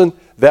person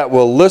that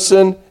will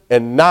listen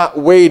and not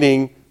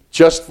waiting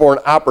just for an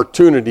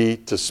opportunity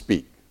to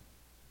speak.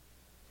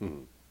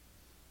 You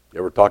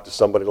ever talk to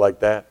somebody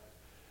like that?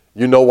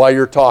 You know why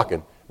you're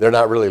talking. They're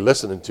not really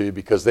listening to you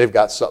because they've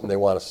got something they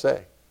want to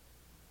say.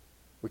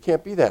 We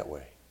can't be that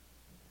way.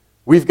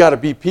 We've got to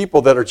be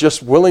people that are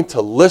just willing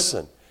to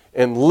listen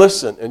and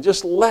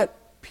just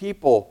let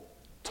people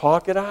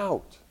talk it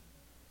out.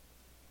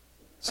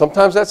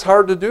 Sometimes that's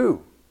hard to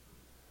do.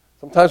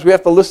 Sometimes we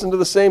have to listen to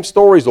the same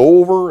stories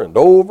over and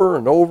over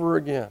and over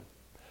again.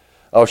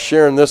 I was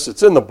sharing this,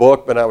 it's in the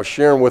book, but I was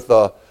sharing with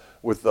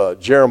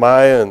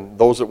Jeremiah and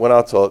those that went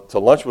out to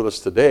lunch with us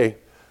today,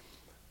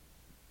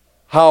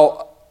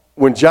 how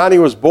when Johnny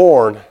was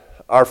born,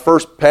 our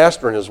first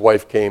pastor and his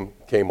wife came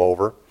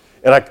over.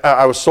 And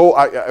I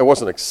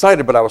wasn't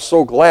excited, but I was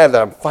so glad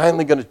that I'm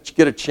finally going to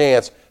get a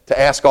chance to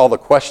ask all the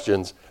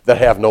questions that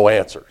have no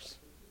answers.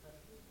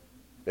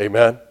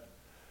 Amen?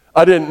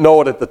 I didn't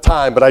know it at the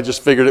time, but I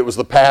just figured it was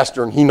the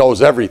pastor and he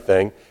knows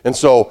everything. And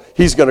so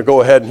he's going to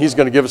go ahead and he's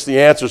going to give us the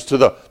answers to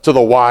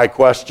the why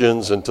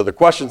questions and to the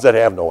questions that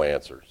have no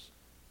answers.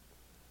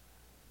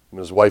 And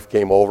his wife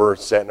came over,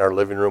 sat in our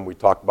living room. We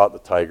talked about the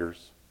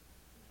Tigers,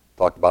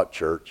 talked about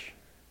church,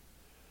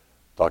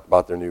 talked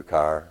about their new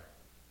car,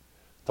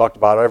 talked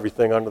about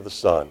everything under the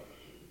sun,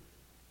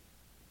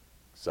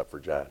 except for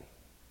Johnny,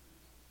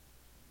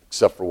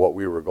 except for what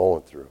we were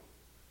going through.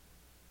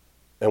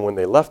 And when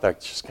they left, I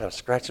just kind of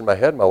scratching my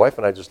head. My wife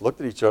and I just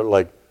looked at each other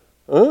like,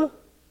 huh?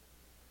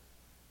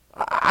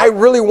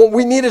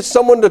 We needed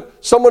someone to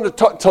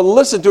talk, to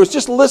listen to us,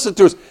 just listen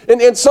to us.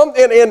 And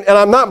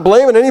I'm not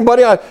blaming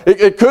anybody.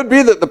 It could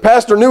be that the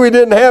pastor knew he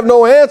didn't have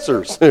no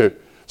answers.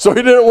 So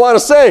he didn't want to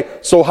say,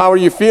 so how are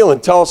you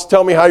feeling?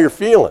 Tell me how you're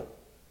feeling.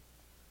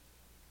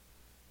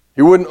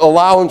 He wouldn't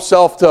allow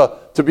himself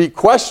to be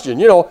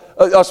questioned. You know,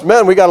 us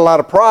men, we got a lot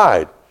of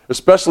pride,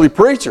 especially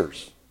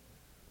preachers.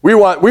 We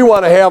want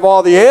to have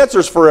all the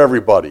answers for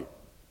everybody.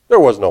 There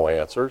was no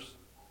answers.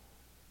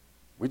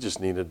 We just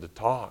needed to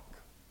talk.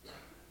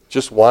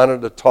 Just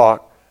wanted to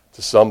talk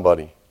to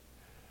somebody.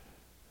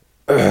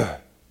 You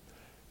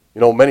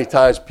know, many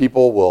times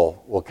people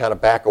will kind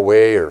of back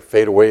away or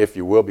fade away, if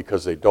you will,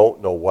 because they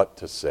don't know what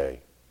to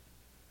say.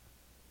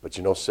 But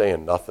you know,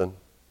 saying nothing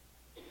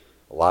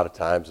a lot of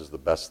times is the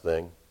best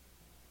thing.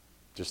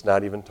 Just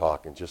not even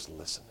talking, just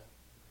listening.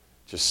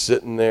 Just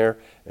sitting there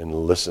and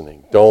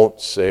listening. Don't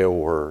say a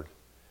word.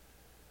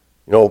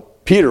 You know,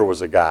 Peter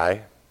was a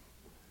guy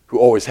who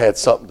always had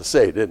something to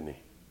say, didn't he?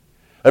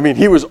 I mean,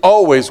 he was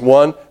always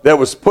one that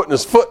was putting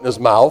his foot in his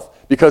mouth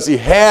because he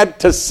had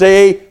to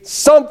say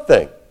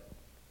something.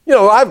 You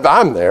know,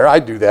 I'm there. I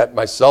do that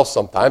myself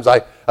sometimes. I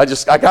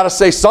got to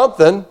say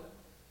something.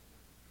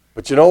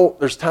 But you know,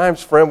 there's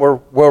times, friend,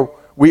 where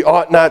we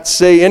ought not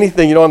say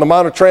anything. You know, on the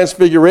Mount of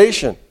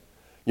Transfiguration,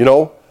 you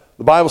know,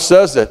 the Bible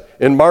says that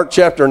in Mark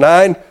chapter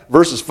 9,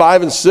 verses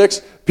 5 and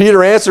 6,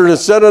 Peter answered and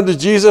said unto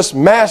Jesus,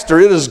 Master,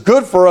 it is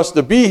good for us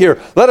to be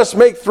here. Let us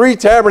make 3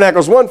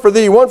 tabernacles, one for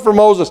thee, one for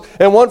Moses,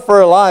 and one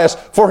for Elias.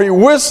 For he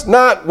wist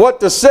not what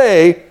to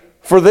say,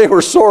 for they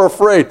were sore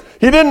afraid.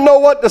 He didn't know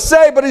what to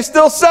say, but he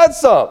still said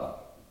something.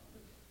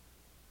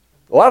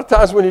 A lot of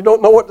times when you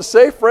don't know what to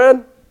say,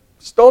 friend,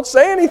 just don't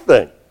say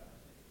anything.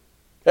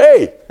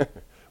 Hey,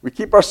 we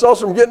keep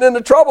ourselves from getting into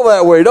trouble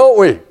that way, don't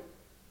we?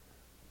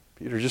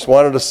 Peter just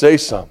wanted to say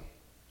something.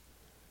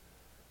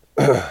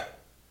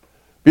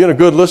 Being a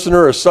good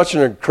listener is such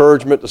an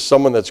encouragement to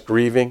someone that's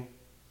grieving.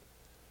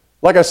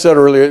 Like I said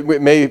earlier,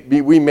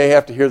 we may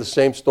have to hear the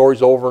same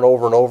stories over and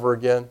over and over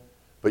again,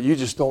 but you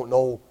just don't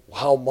know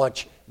how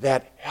much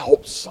that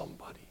helps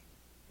somebody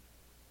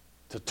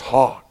to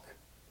talk.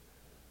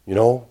 You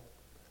know,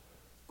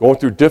 going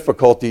through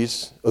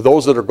difficulties,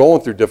 those that are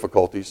going through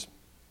difficulties,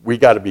 we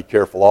got to be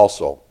careful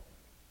also.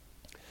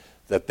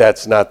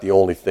 that's not the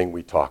only thing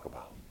we talk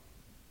about,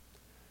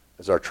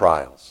 is our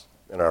trials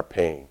and our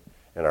pain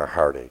and our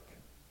heartache.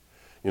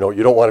 You know,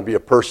 you don't want to be a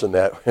person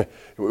that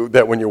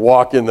that when you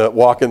walk in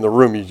the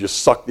room, you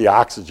just suck the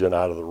oxygen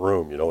out of the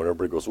room, you know, and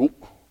everybody goes,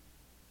 oop.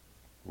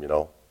 You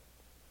know.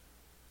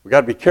 We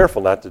got to be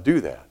careful not to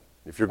do that.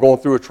 If you're going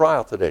through a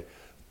trial today,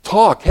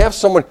 talk, have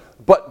someone,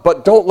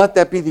 but don't let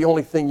that be the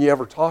only thing you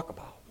ever talk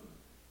about.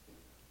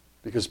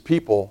 Because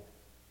people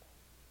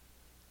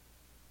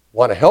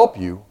want to help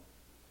you,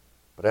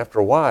 but after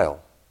a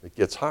while, it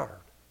gets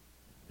hard.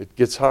 It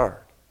gets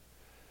hard.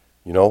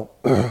 You know,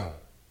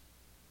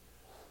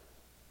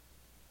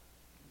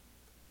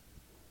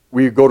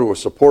 we go to a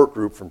support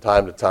group from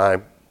time to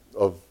time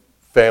of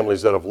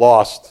families that have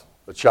lost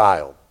a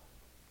child.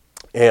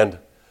 And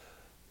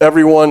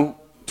everyone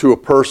to a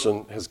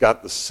person has got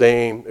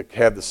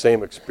had the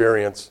same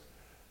experience.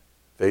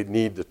 They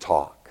need to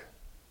talk.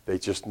 They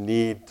just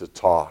need to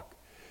talk.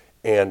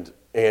 And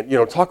you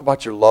know, talk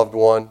about your loved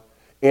one.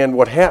 And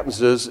what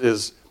happens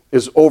is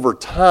over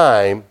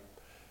time,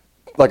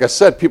 like I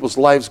said, people's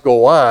lives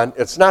go on.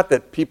 It's not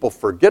that people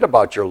forget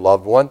about your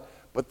loved one,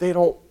 but they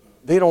don't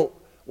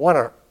want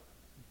to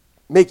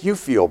make you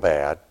feel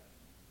bad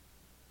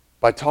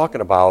by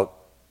talking about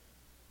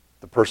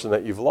the person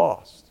that you've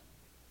lost.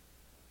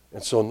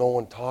 And so no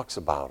one talks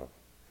about them.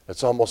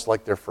 It's almost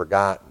like they're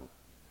forgotten.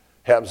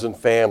 It happens in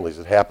families.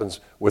 It happens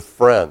with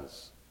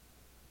friends.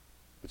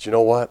 But you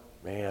know what,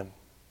 man?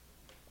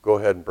 Go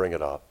ahead and bring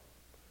it up.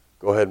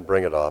 Go ahead and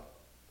bring it up.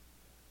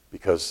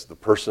 Because the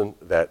person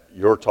that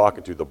you're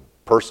talking to, the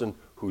person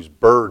whose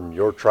burden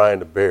you're trying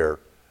to bear,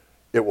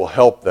 it will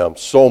help them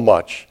so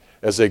much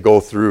as they go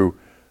through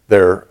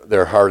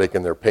their heartache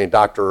and their pain.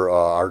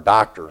 Our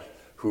doctor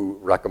who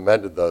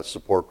recommended the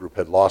support group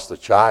had lost a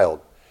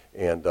child,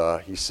 and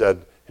he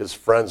said his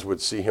friends would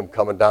see him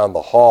coming down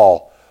the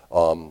hall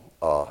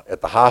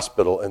at the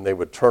hospital, and they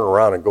would turn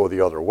around and go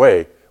the other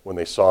way when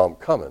they saw him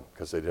coming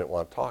because they didn't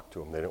want to talk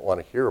to him. They didn't want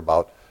to hear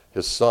about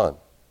his son.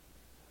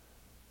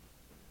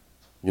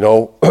 You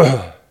know,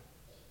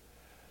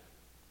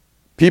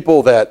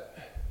 people that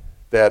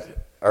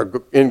are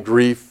in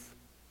grief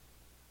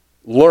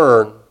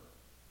learn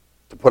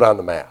to put on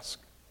the mask.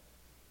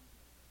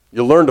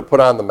 You learn to put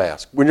on the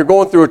mask. When you're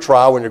going through a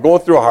trial, when you're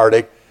going through a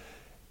heartache,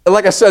 and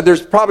like I said,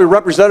 there's probably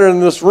represented in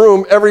this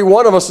room, every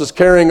one of us is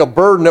carrying a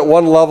burden at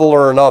one level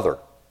or another.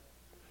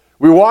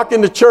 We walk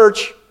into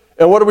church,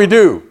 and what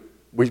do?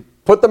 We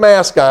put the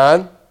mask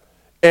on,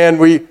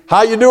 and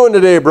how you doing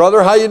today,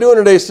 brother? How you doing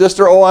today,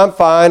 sister? Oh, I'm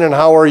fine, and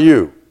how are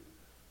you?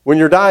 When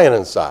you're dying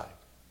inside.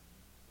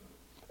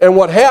 And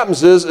what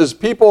happens is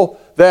people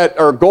that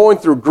are going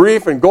through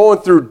grief and going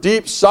through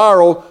deep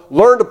sorrow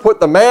learn to put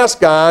the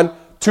mask on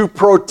to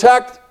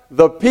protect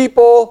the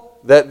people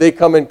that they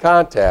come in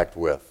contact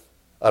with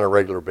on a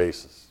regular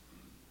basis.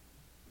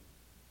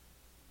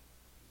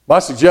 My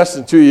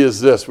suggestion to you is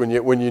this: when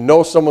you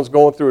know someone's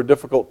going through a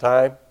difficult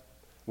time,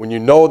 when you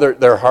know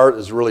their heart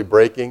is really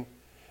breaking,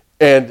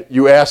 and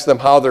you ask them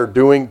how they're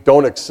doing,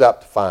 don't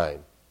accept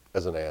fine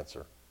as an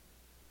answer.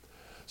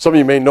 Some of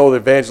you may know the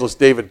evangelist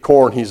David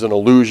Korn. He's an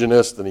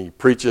illusionist, and he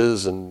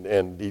preaches,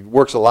 and he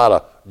works a lot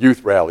of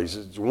youth rallies.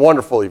 He's a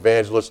wonderful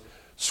evangelist,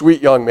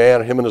 sweet young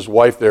man. Him and his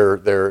wife,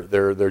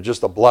 they're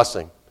just a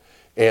blessing.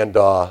 And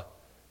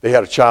they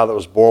had a child that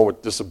was born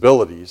with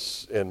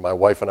disabilities, and my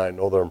wife and I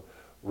know them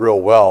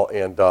real well.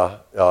 And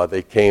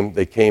they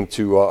came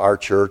to our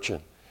church,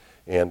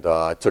 and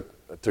I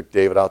took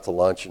David out to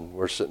lunch, and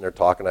we're sitting there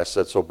talking. I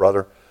said, "So,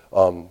 brother,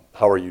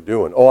 how are you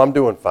doing?" "Oh, I'm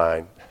doing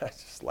fine." I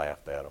just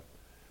laughed at him.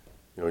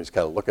 You know, he's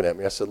kind of looking at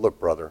me. I said, "Look,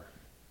 brother,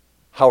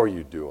 how are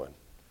you doing?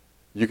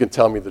 You can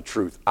tell me the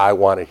truth. I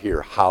want to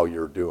hear how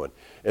you're doing."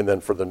 And then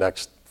for the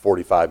next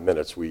 45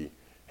 minutes, we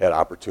had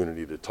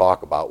opportunity to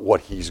talk about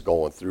what he's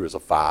going through as a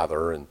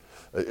father and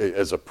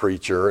as a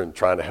preacher and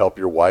trying to help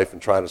your wife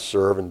and trying to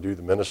serve and do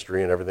the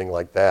ministry and everything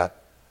like that.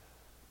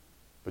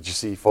 But you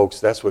see, folks,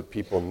 that's what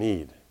people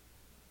need.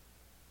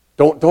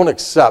 Don't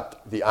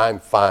accept the "I'm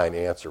fine"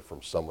 answer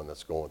from someone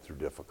that's going through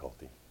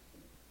difficulty.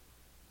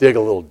 Dig a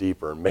little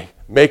deeper and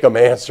make them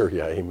answer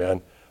you,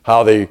 amen,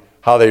 how they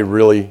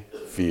really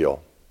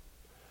feel.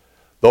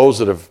 Those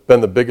that have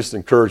been the biggest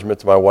encouragement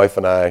to my wife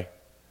and I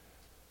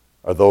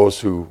are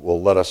those who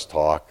will let us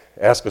talk,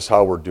 ask us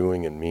how we're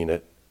doing and mean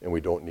it, and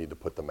we don't need to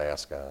put the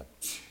mask on.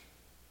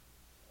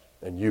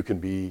 And you can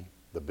be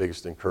the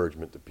biggest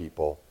encouragement to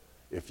people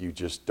if you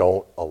just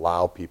don't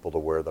allow people to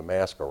wear the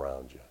mask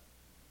around you.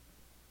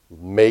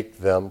 Make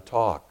them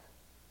talk,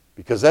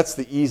 because that's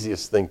the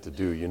easiest thing to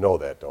do. You know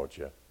that, don't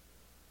you?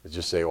 Is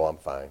just say, "Oh, I'm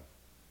fine.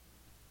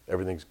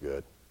 Everything's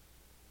good."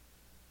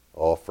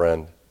 Oh,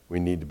 friend, we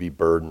need to be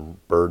burden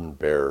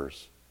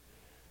bearers.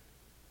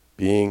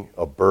 Being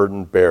a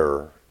burden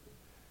bearer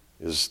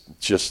is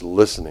just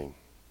listening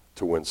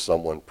to when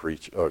someone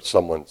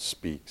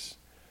speaks.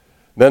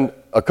 Then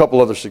a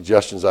couple other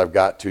suggestions I've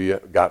got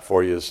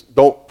for you is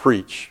don't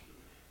preach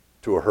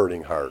to a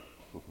hurting heart.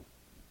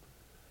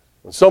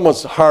 When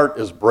someone's heart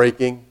is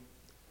breaking,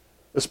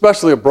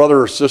 especially a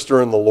brother or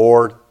sister in the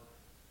Lord,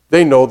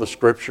 they know the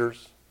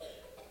scriptures.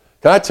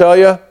 Can I tell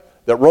you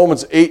that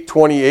Romans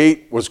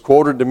 8:28 was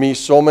quoted to me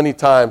so many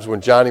times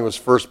when Johnny was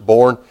first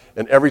born,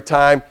 and every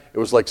time it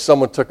was like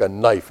someone took a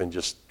knife and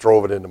just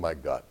drove it into my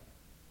gut.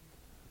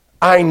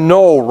 I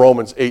know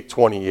Romans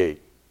 8:28.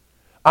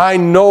 I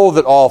know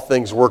that all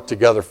things work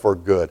together for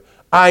good.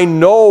 I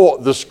know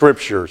the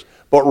scriptures,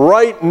 but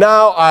right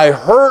now I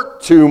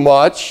hurt too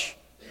much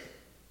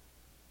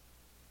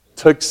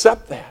to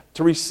accept that,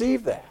 to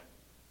receive that.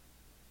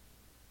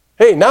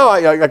 Hey, now,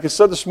 like I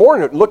said this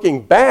morning,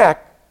 looking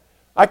back,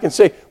 I can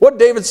say, what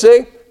did David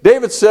say?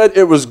 David said,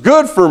 it was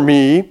good for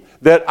me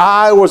that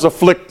I was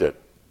afflicted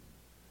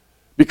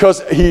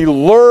because he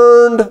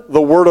learned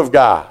the word of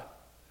God.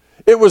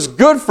 It was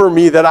good for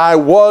me that I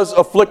was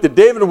afflicted.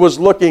 David was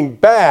looking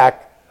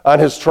back on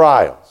his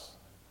trials.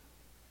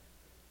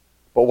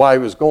 But while he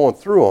was going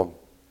through them,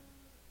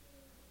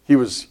 he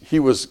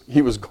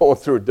was going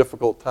through a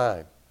difficult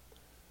time.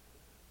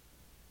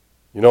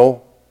 You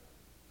know,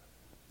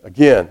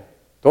 again,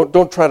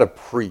 don't try to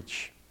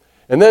preach.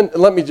 And then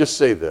let me just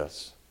say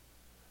this.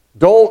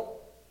 Don't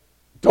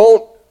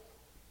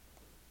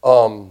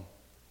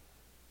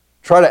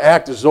try to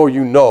act as though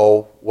you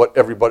know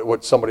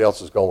what somebody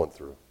else is going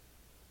through.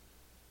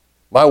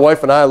 My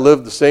wife and I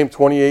lived the same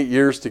 28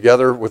 years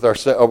together with our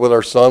son,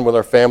 with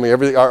our family.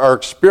 Everything. Our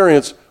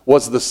experience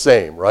was the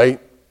same, right?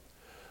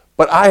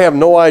 But I have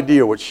no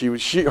idea what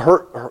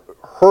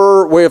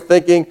her way of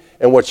thinking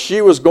and what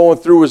she was going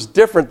through was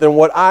different than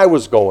what I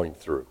was going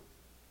through.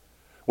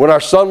 When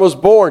our son was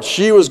born,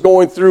 she was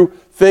going through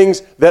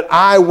things that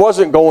I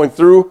wasn't going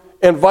through,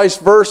 and vice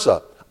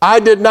versa. I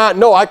did not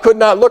know. I could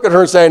not look at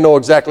her and say, I know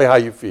exactly how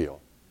you feel.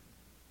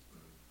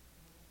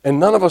 And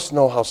none of us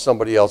know how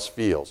somebody else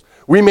feels.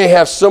 We may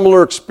have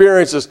similar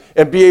experiences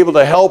and be able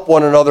to help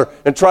one another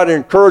and try to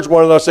encourage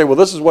one another, say, well,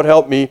 this is what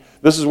helped me.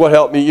 This is what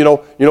helped me.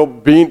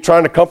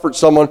 Trying to comfort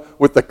someone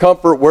with the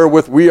comfort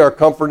wherewith we are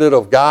comforted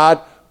of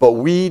God, but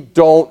we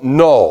don't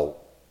know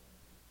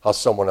how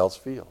someone else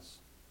feels.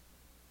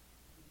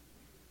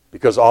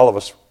 Because all of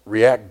us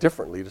react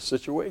differently to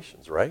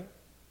situations, right?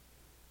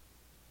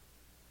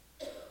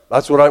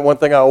 That's one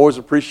thing I always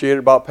appreciated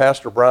about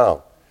Pastor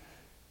Brown.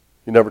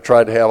 He never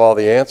tried to have all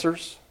the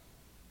answers.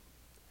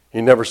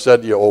 He never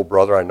said to you, oh,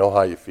 brother, I know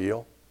how you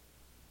feel.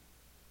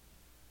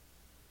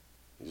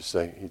 He'd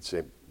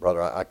say,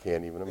 brother, I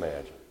can't even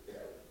imagine.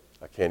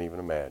 I can't even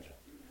imagine.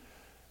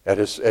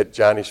 At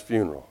Johnny's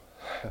funeral,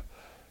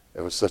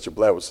 that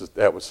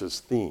was his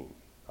theme.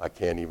 I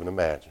can't even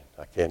imagine.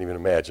 I can't even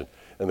imagine.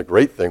 And the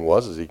great thing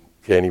is he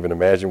can't even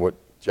imagine what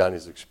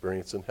Johnny's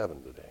experienced in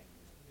heaven today.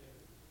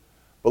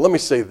 But let me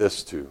say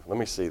this too.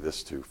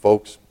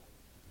 Folks.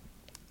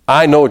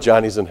 I know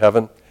Johnny's in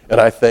heaven, and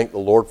I thank the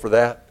Lord for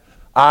that.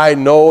 I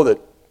know that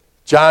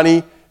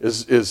Johnny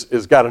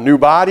is got a new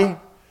body.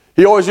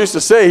 He always used to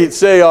say, he'd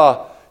say,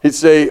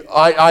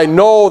 I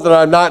know that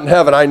I'm not in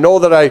heaven. I know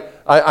that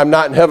I'm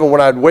not in heaven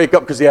when I'd wake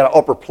up, because he had an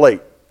upper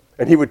plate.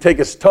 And he would take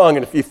his tongue,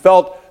 and if he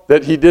felt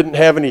that he didn't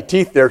have any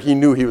teeth there, he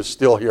knew he was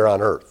still here on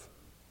earth.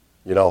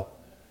 You know?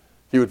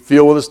 He would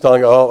feel with his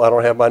tongue, oh, I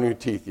don't have my new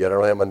teeth yet. I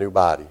don't have my new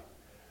body.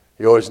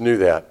 He always knew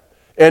that.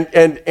 And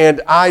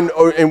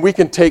we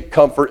can take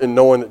comfort in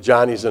knowing that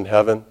Johnny's in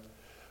heaven.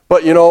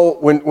 But you know,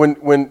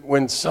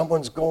 when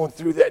someone's going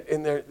through that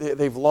and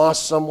they've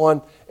lost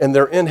someone and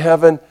they're in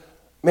heaven,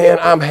 man,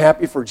 I'm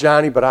happy for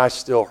Johnny, but I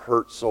still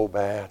hurt so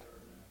bad.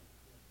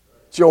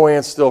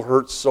 Joanne still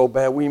hurts so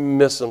bad. We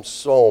miss him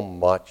so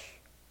much.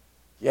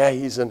 Yeah,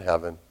 he's in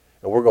heaven,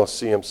 and we're going to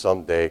see him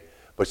someday.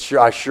 But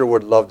I sure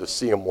would love to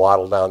see him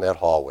waddle down that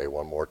hallway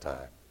one more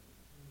time.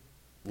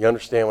 You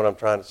understand what I'm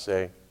trying to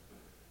say?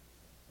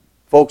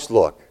 Folks,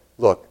 look.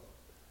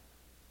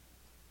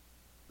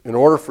 In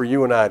order for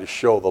you and I to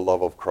show the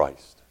love of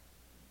Christ,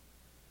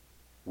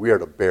 we are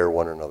to bear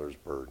one another's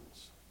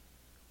burdens.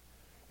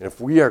 And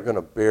if we are going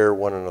to bear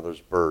one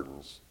another's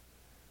burdens,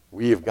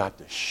 we have got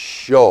to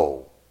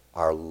show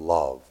our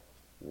love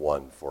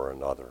one for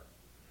another.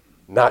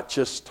 Not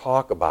just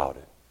talk about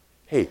it.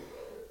 Hey,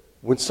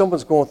 when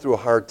someone's going through a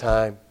hard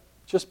time,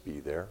 just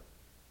be there.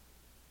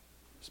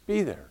 Just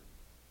be there.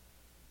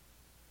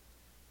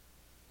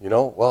 You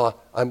know, well,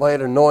 I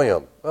might annoy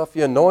them. Well, if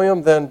you annoy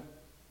them, then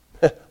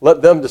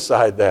let them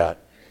decide that.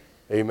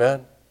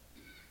 Amen?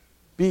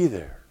 Be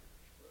there.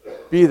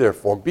 Be there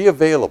for them. Be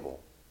available.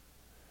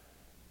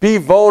 Be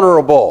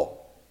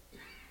vulnerable.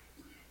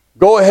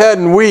 Go ahead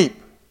and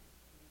weep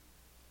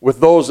with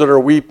those that are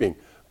weeping.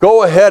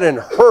 Go ahead and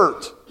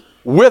hurt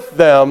with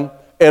them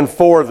and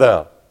for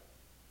them.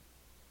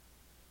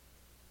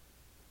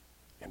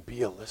 And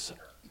be a listener.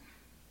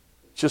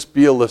 Just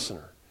be a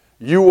listener.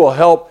 You will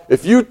help.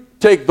 If you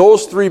take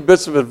those 3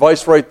 bits of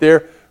advice right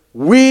there,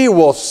 you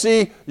will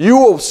see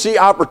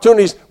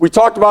opportunities. We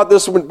talked about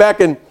this back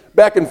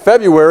in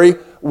February.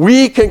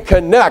 We can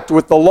connect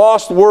with the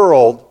lost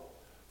world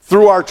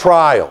through our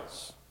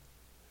trials.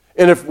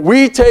 And if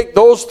we take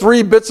those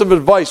 3 bits of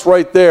advice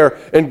right there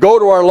and go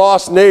to our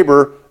lost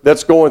neighbor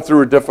that's going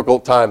through a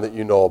difficult time that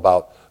you know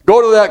about, go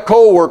to that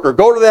coworker,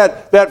 go to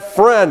that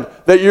friend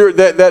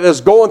that is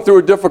going through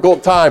a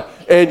difficult time,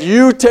 and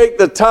you take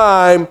the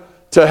time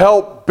to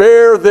help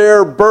bear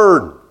their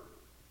burden,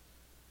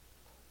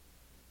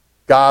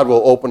 God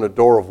will open a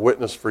door of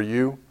witness for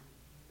you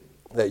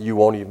that you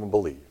won't even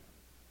believe.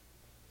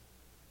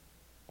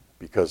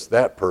 Because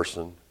that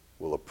person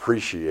will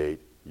appreciate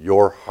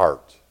your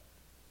heart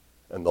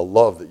and the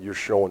love that you're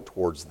showing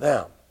towards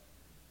them.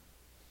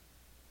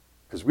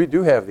 Because we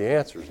do have the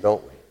answers,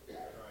 don't we?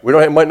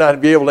 Might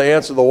not be able to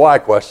answer the why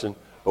question,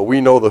 but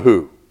we know the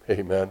who.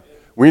 Amen.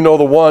 We know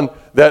the one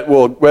that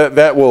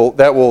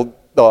will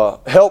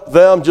help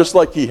them just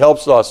like he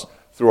helps us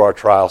through our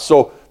trials.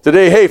 So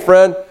today, hey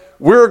friend,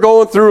 we're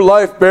going through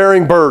life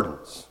bearing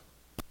burdens.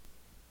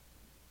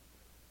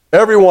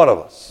 Every one of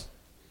us.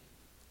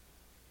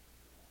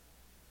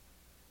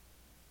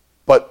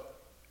 But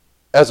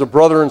as a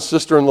brother and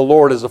sister in the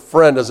Lord, as a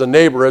friend, as a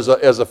neighbor, as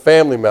a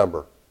family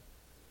member,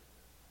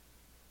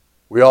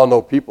 we all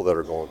know people that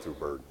are going through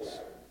burdens.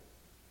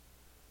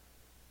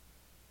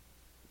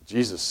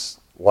 Jesus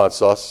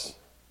wants us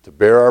to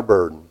bear our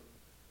burden,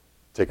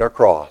 take our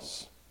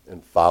cross,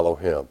 and follow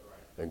him,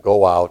 and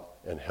go out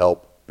and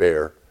help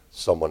bear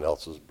someone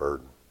else's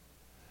burden.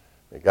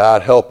 May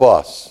God help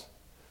us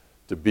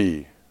to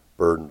be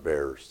burden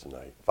bearers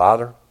tonight.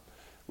 Father,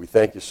 we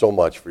thank you so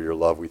much for your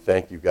love. We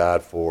thank you,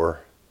 God,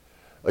 for,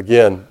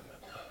 again,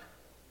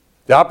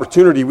 the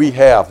opportunity we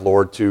have,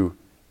 Lord, to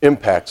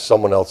impact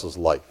someone else's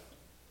life.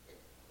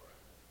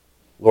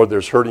 Lord,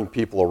 there's hurting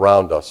people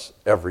around us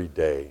every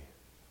day.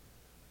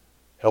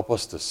 Help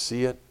us to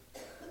see it,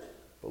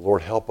 but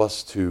Lord, help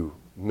us to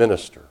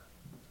minister,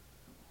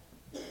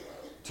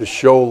 to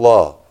show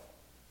love,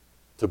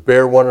 to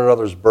bear one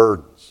another's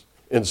burdens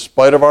in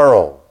spite of our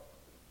own.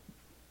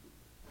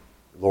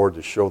 Lord,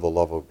 to show the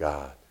love of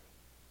God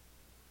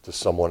to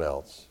someone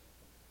else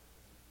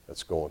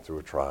that's going through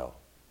a trial.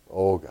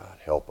 Oh, God,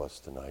 help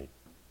us tonight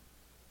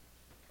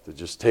to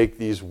just take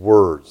these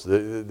words,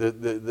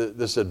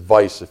 this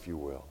advice, if you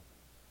will,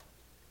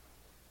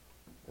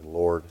 and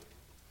Lord,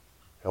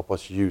 help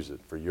us use it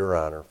for your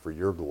honor, for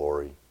your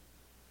glory,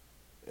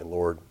 and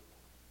Lord,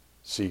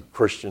 see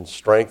Christians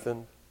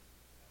strengthened,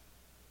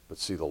 but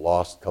see the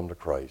lost come to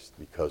Christ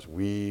because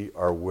we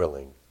are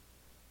willing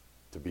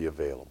to be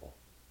available,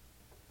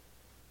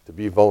 to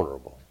be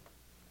vulnerable,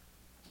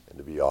 and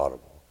to be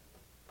audible.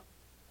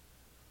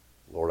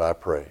 Lord, I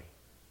pray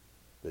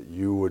that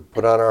you would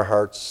put on our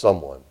hearts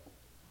someone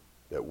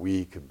that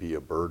we could be a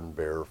burden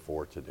bearer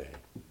for today.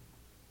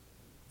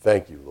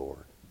 Thank you,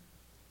 Lord.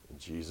 In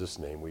Jesus'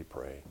 name we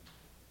pray.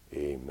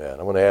 Amen.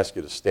 I'm going to ask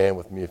you to stand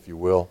with me if you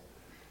will.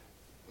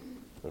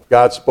 If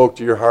God spoke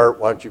to your heart,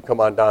 why don't you come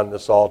on down to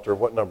this altar.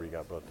 What number you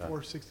got, Brother Tom?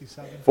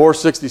 467.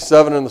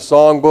 467 in the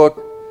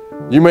songbook.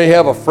 You may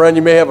have a friend,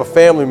 you may have a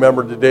family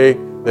member today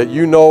that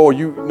you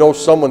know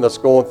someone that's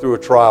going through a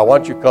trial. Why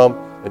don't you come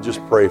and just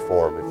pray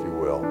for them, if you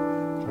will.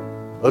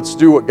 Let's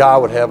do what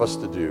God would have us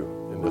to do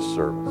in this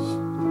service.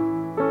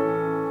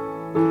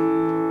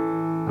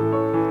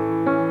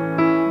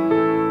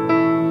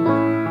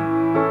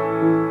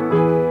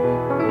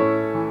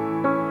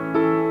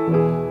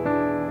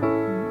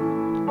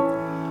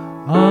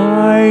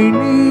 I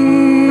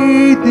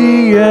need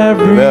thee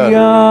every Amen.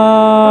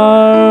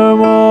 hour,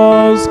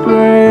 most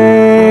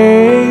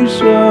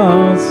gracious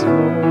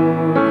Lord.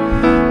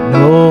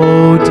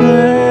 No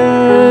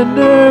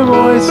tender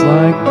voice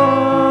like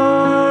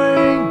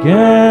thine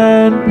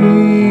can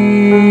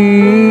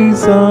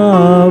peace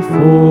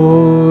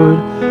afford.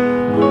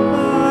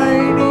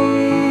 I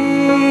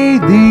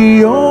need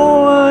thee,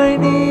 oh, I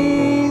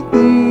need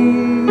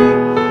thee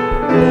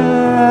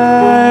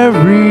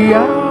every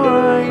hour.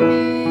 I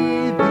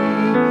need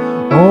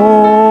thee.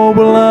 Oh,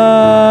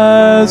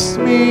 bless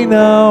me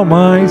now,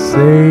 my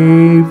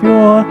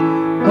Savior.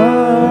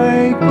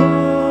 I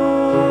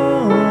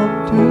come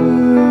to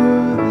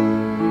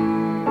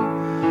thee.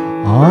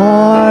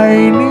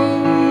 I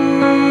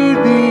need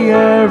thee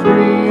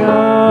every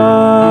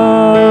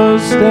hour.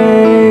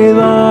 Stay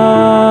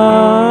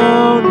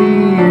thou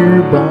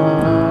nearby.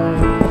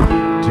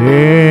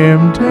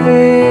 Temptations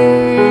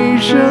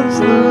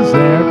lose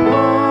their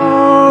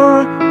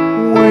power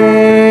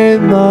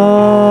when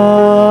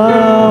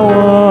thou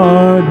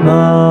art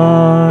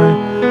nigh.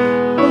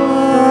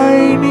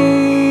 I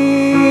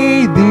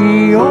need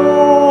thee,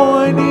 oh,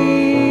 I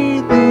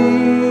need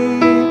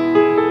thee.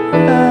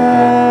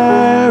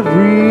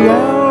 Every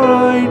hour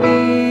I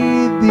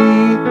need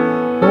thee.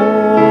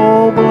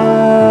 Oh,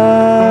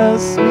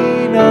 bless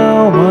me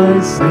now, my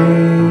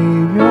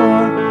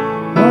Savior.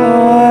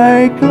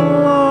 I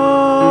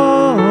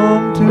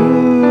come to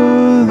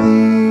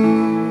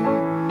thee.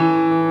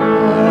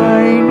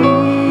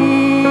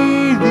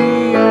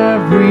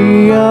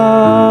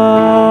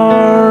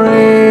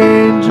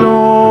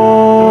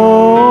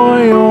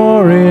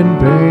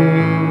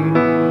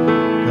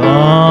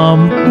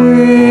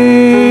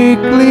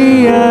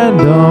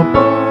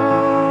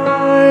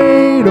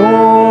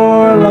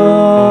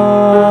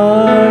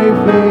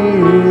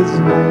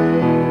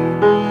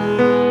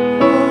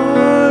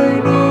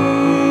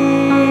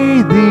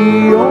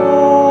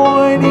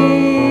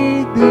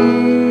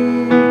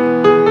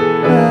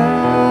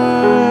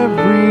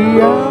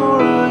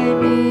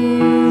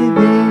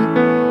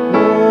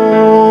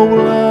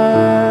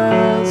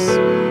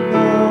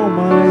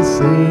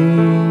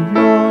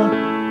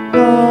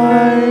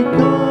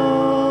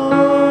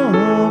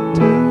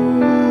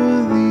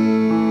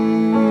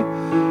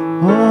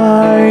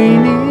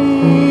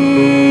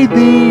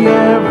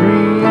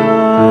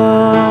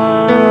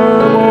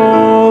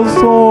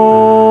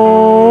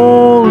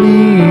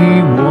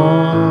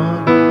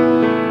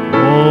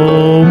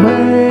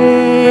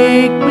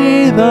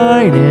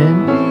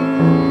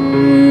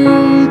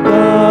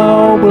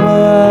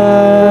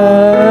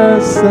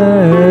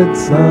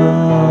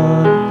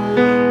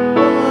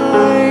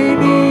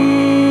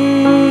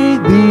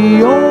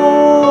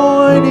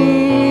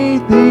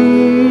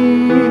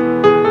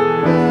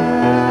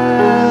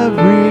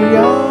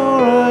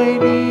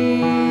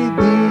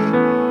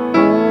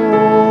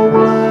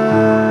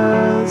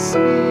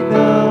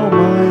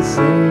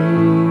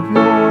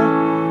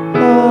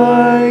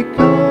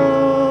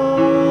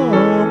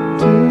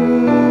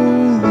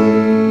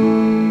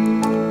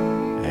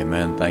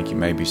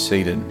 be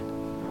seated.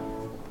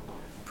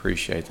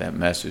 Appreciate that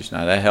message.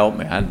 Now, that helped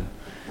me.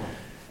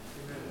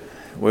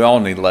 We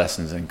all need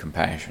lessons in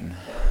compassion,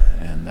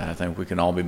 and I think we can all be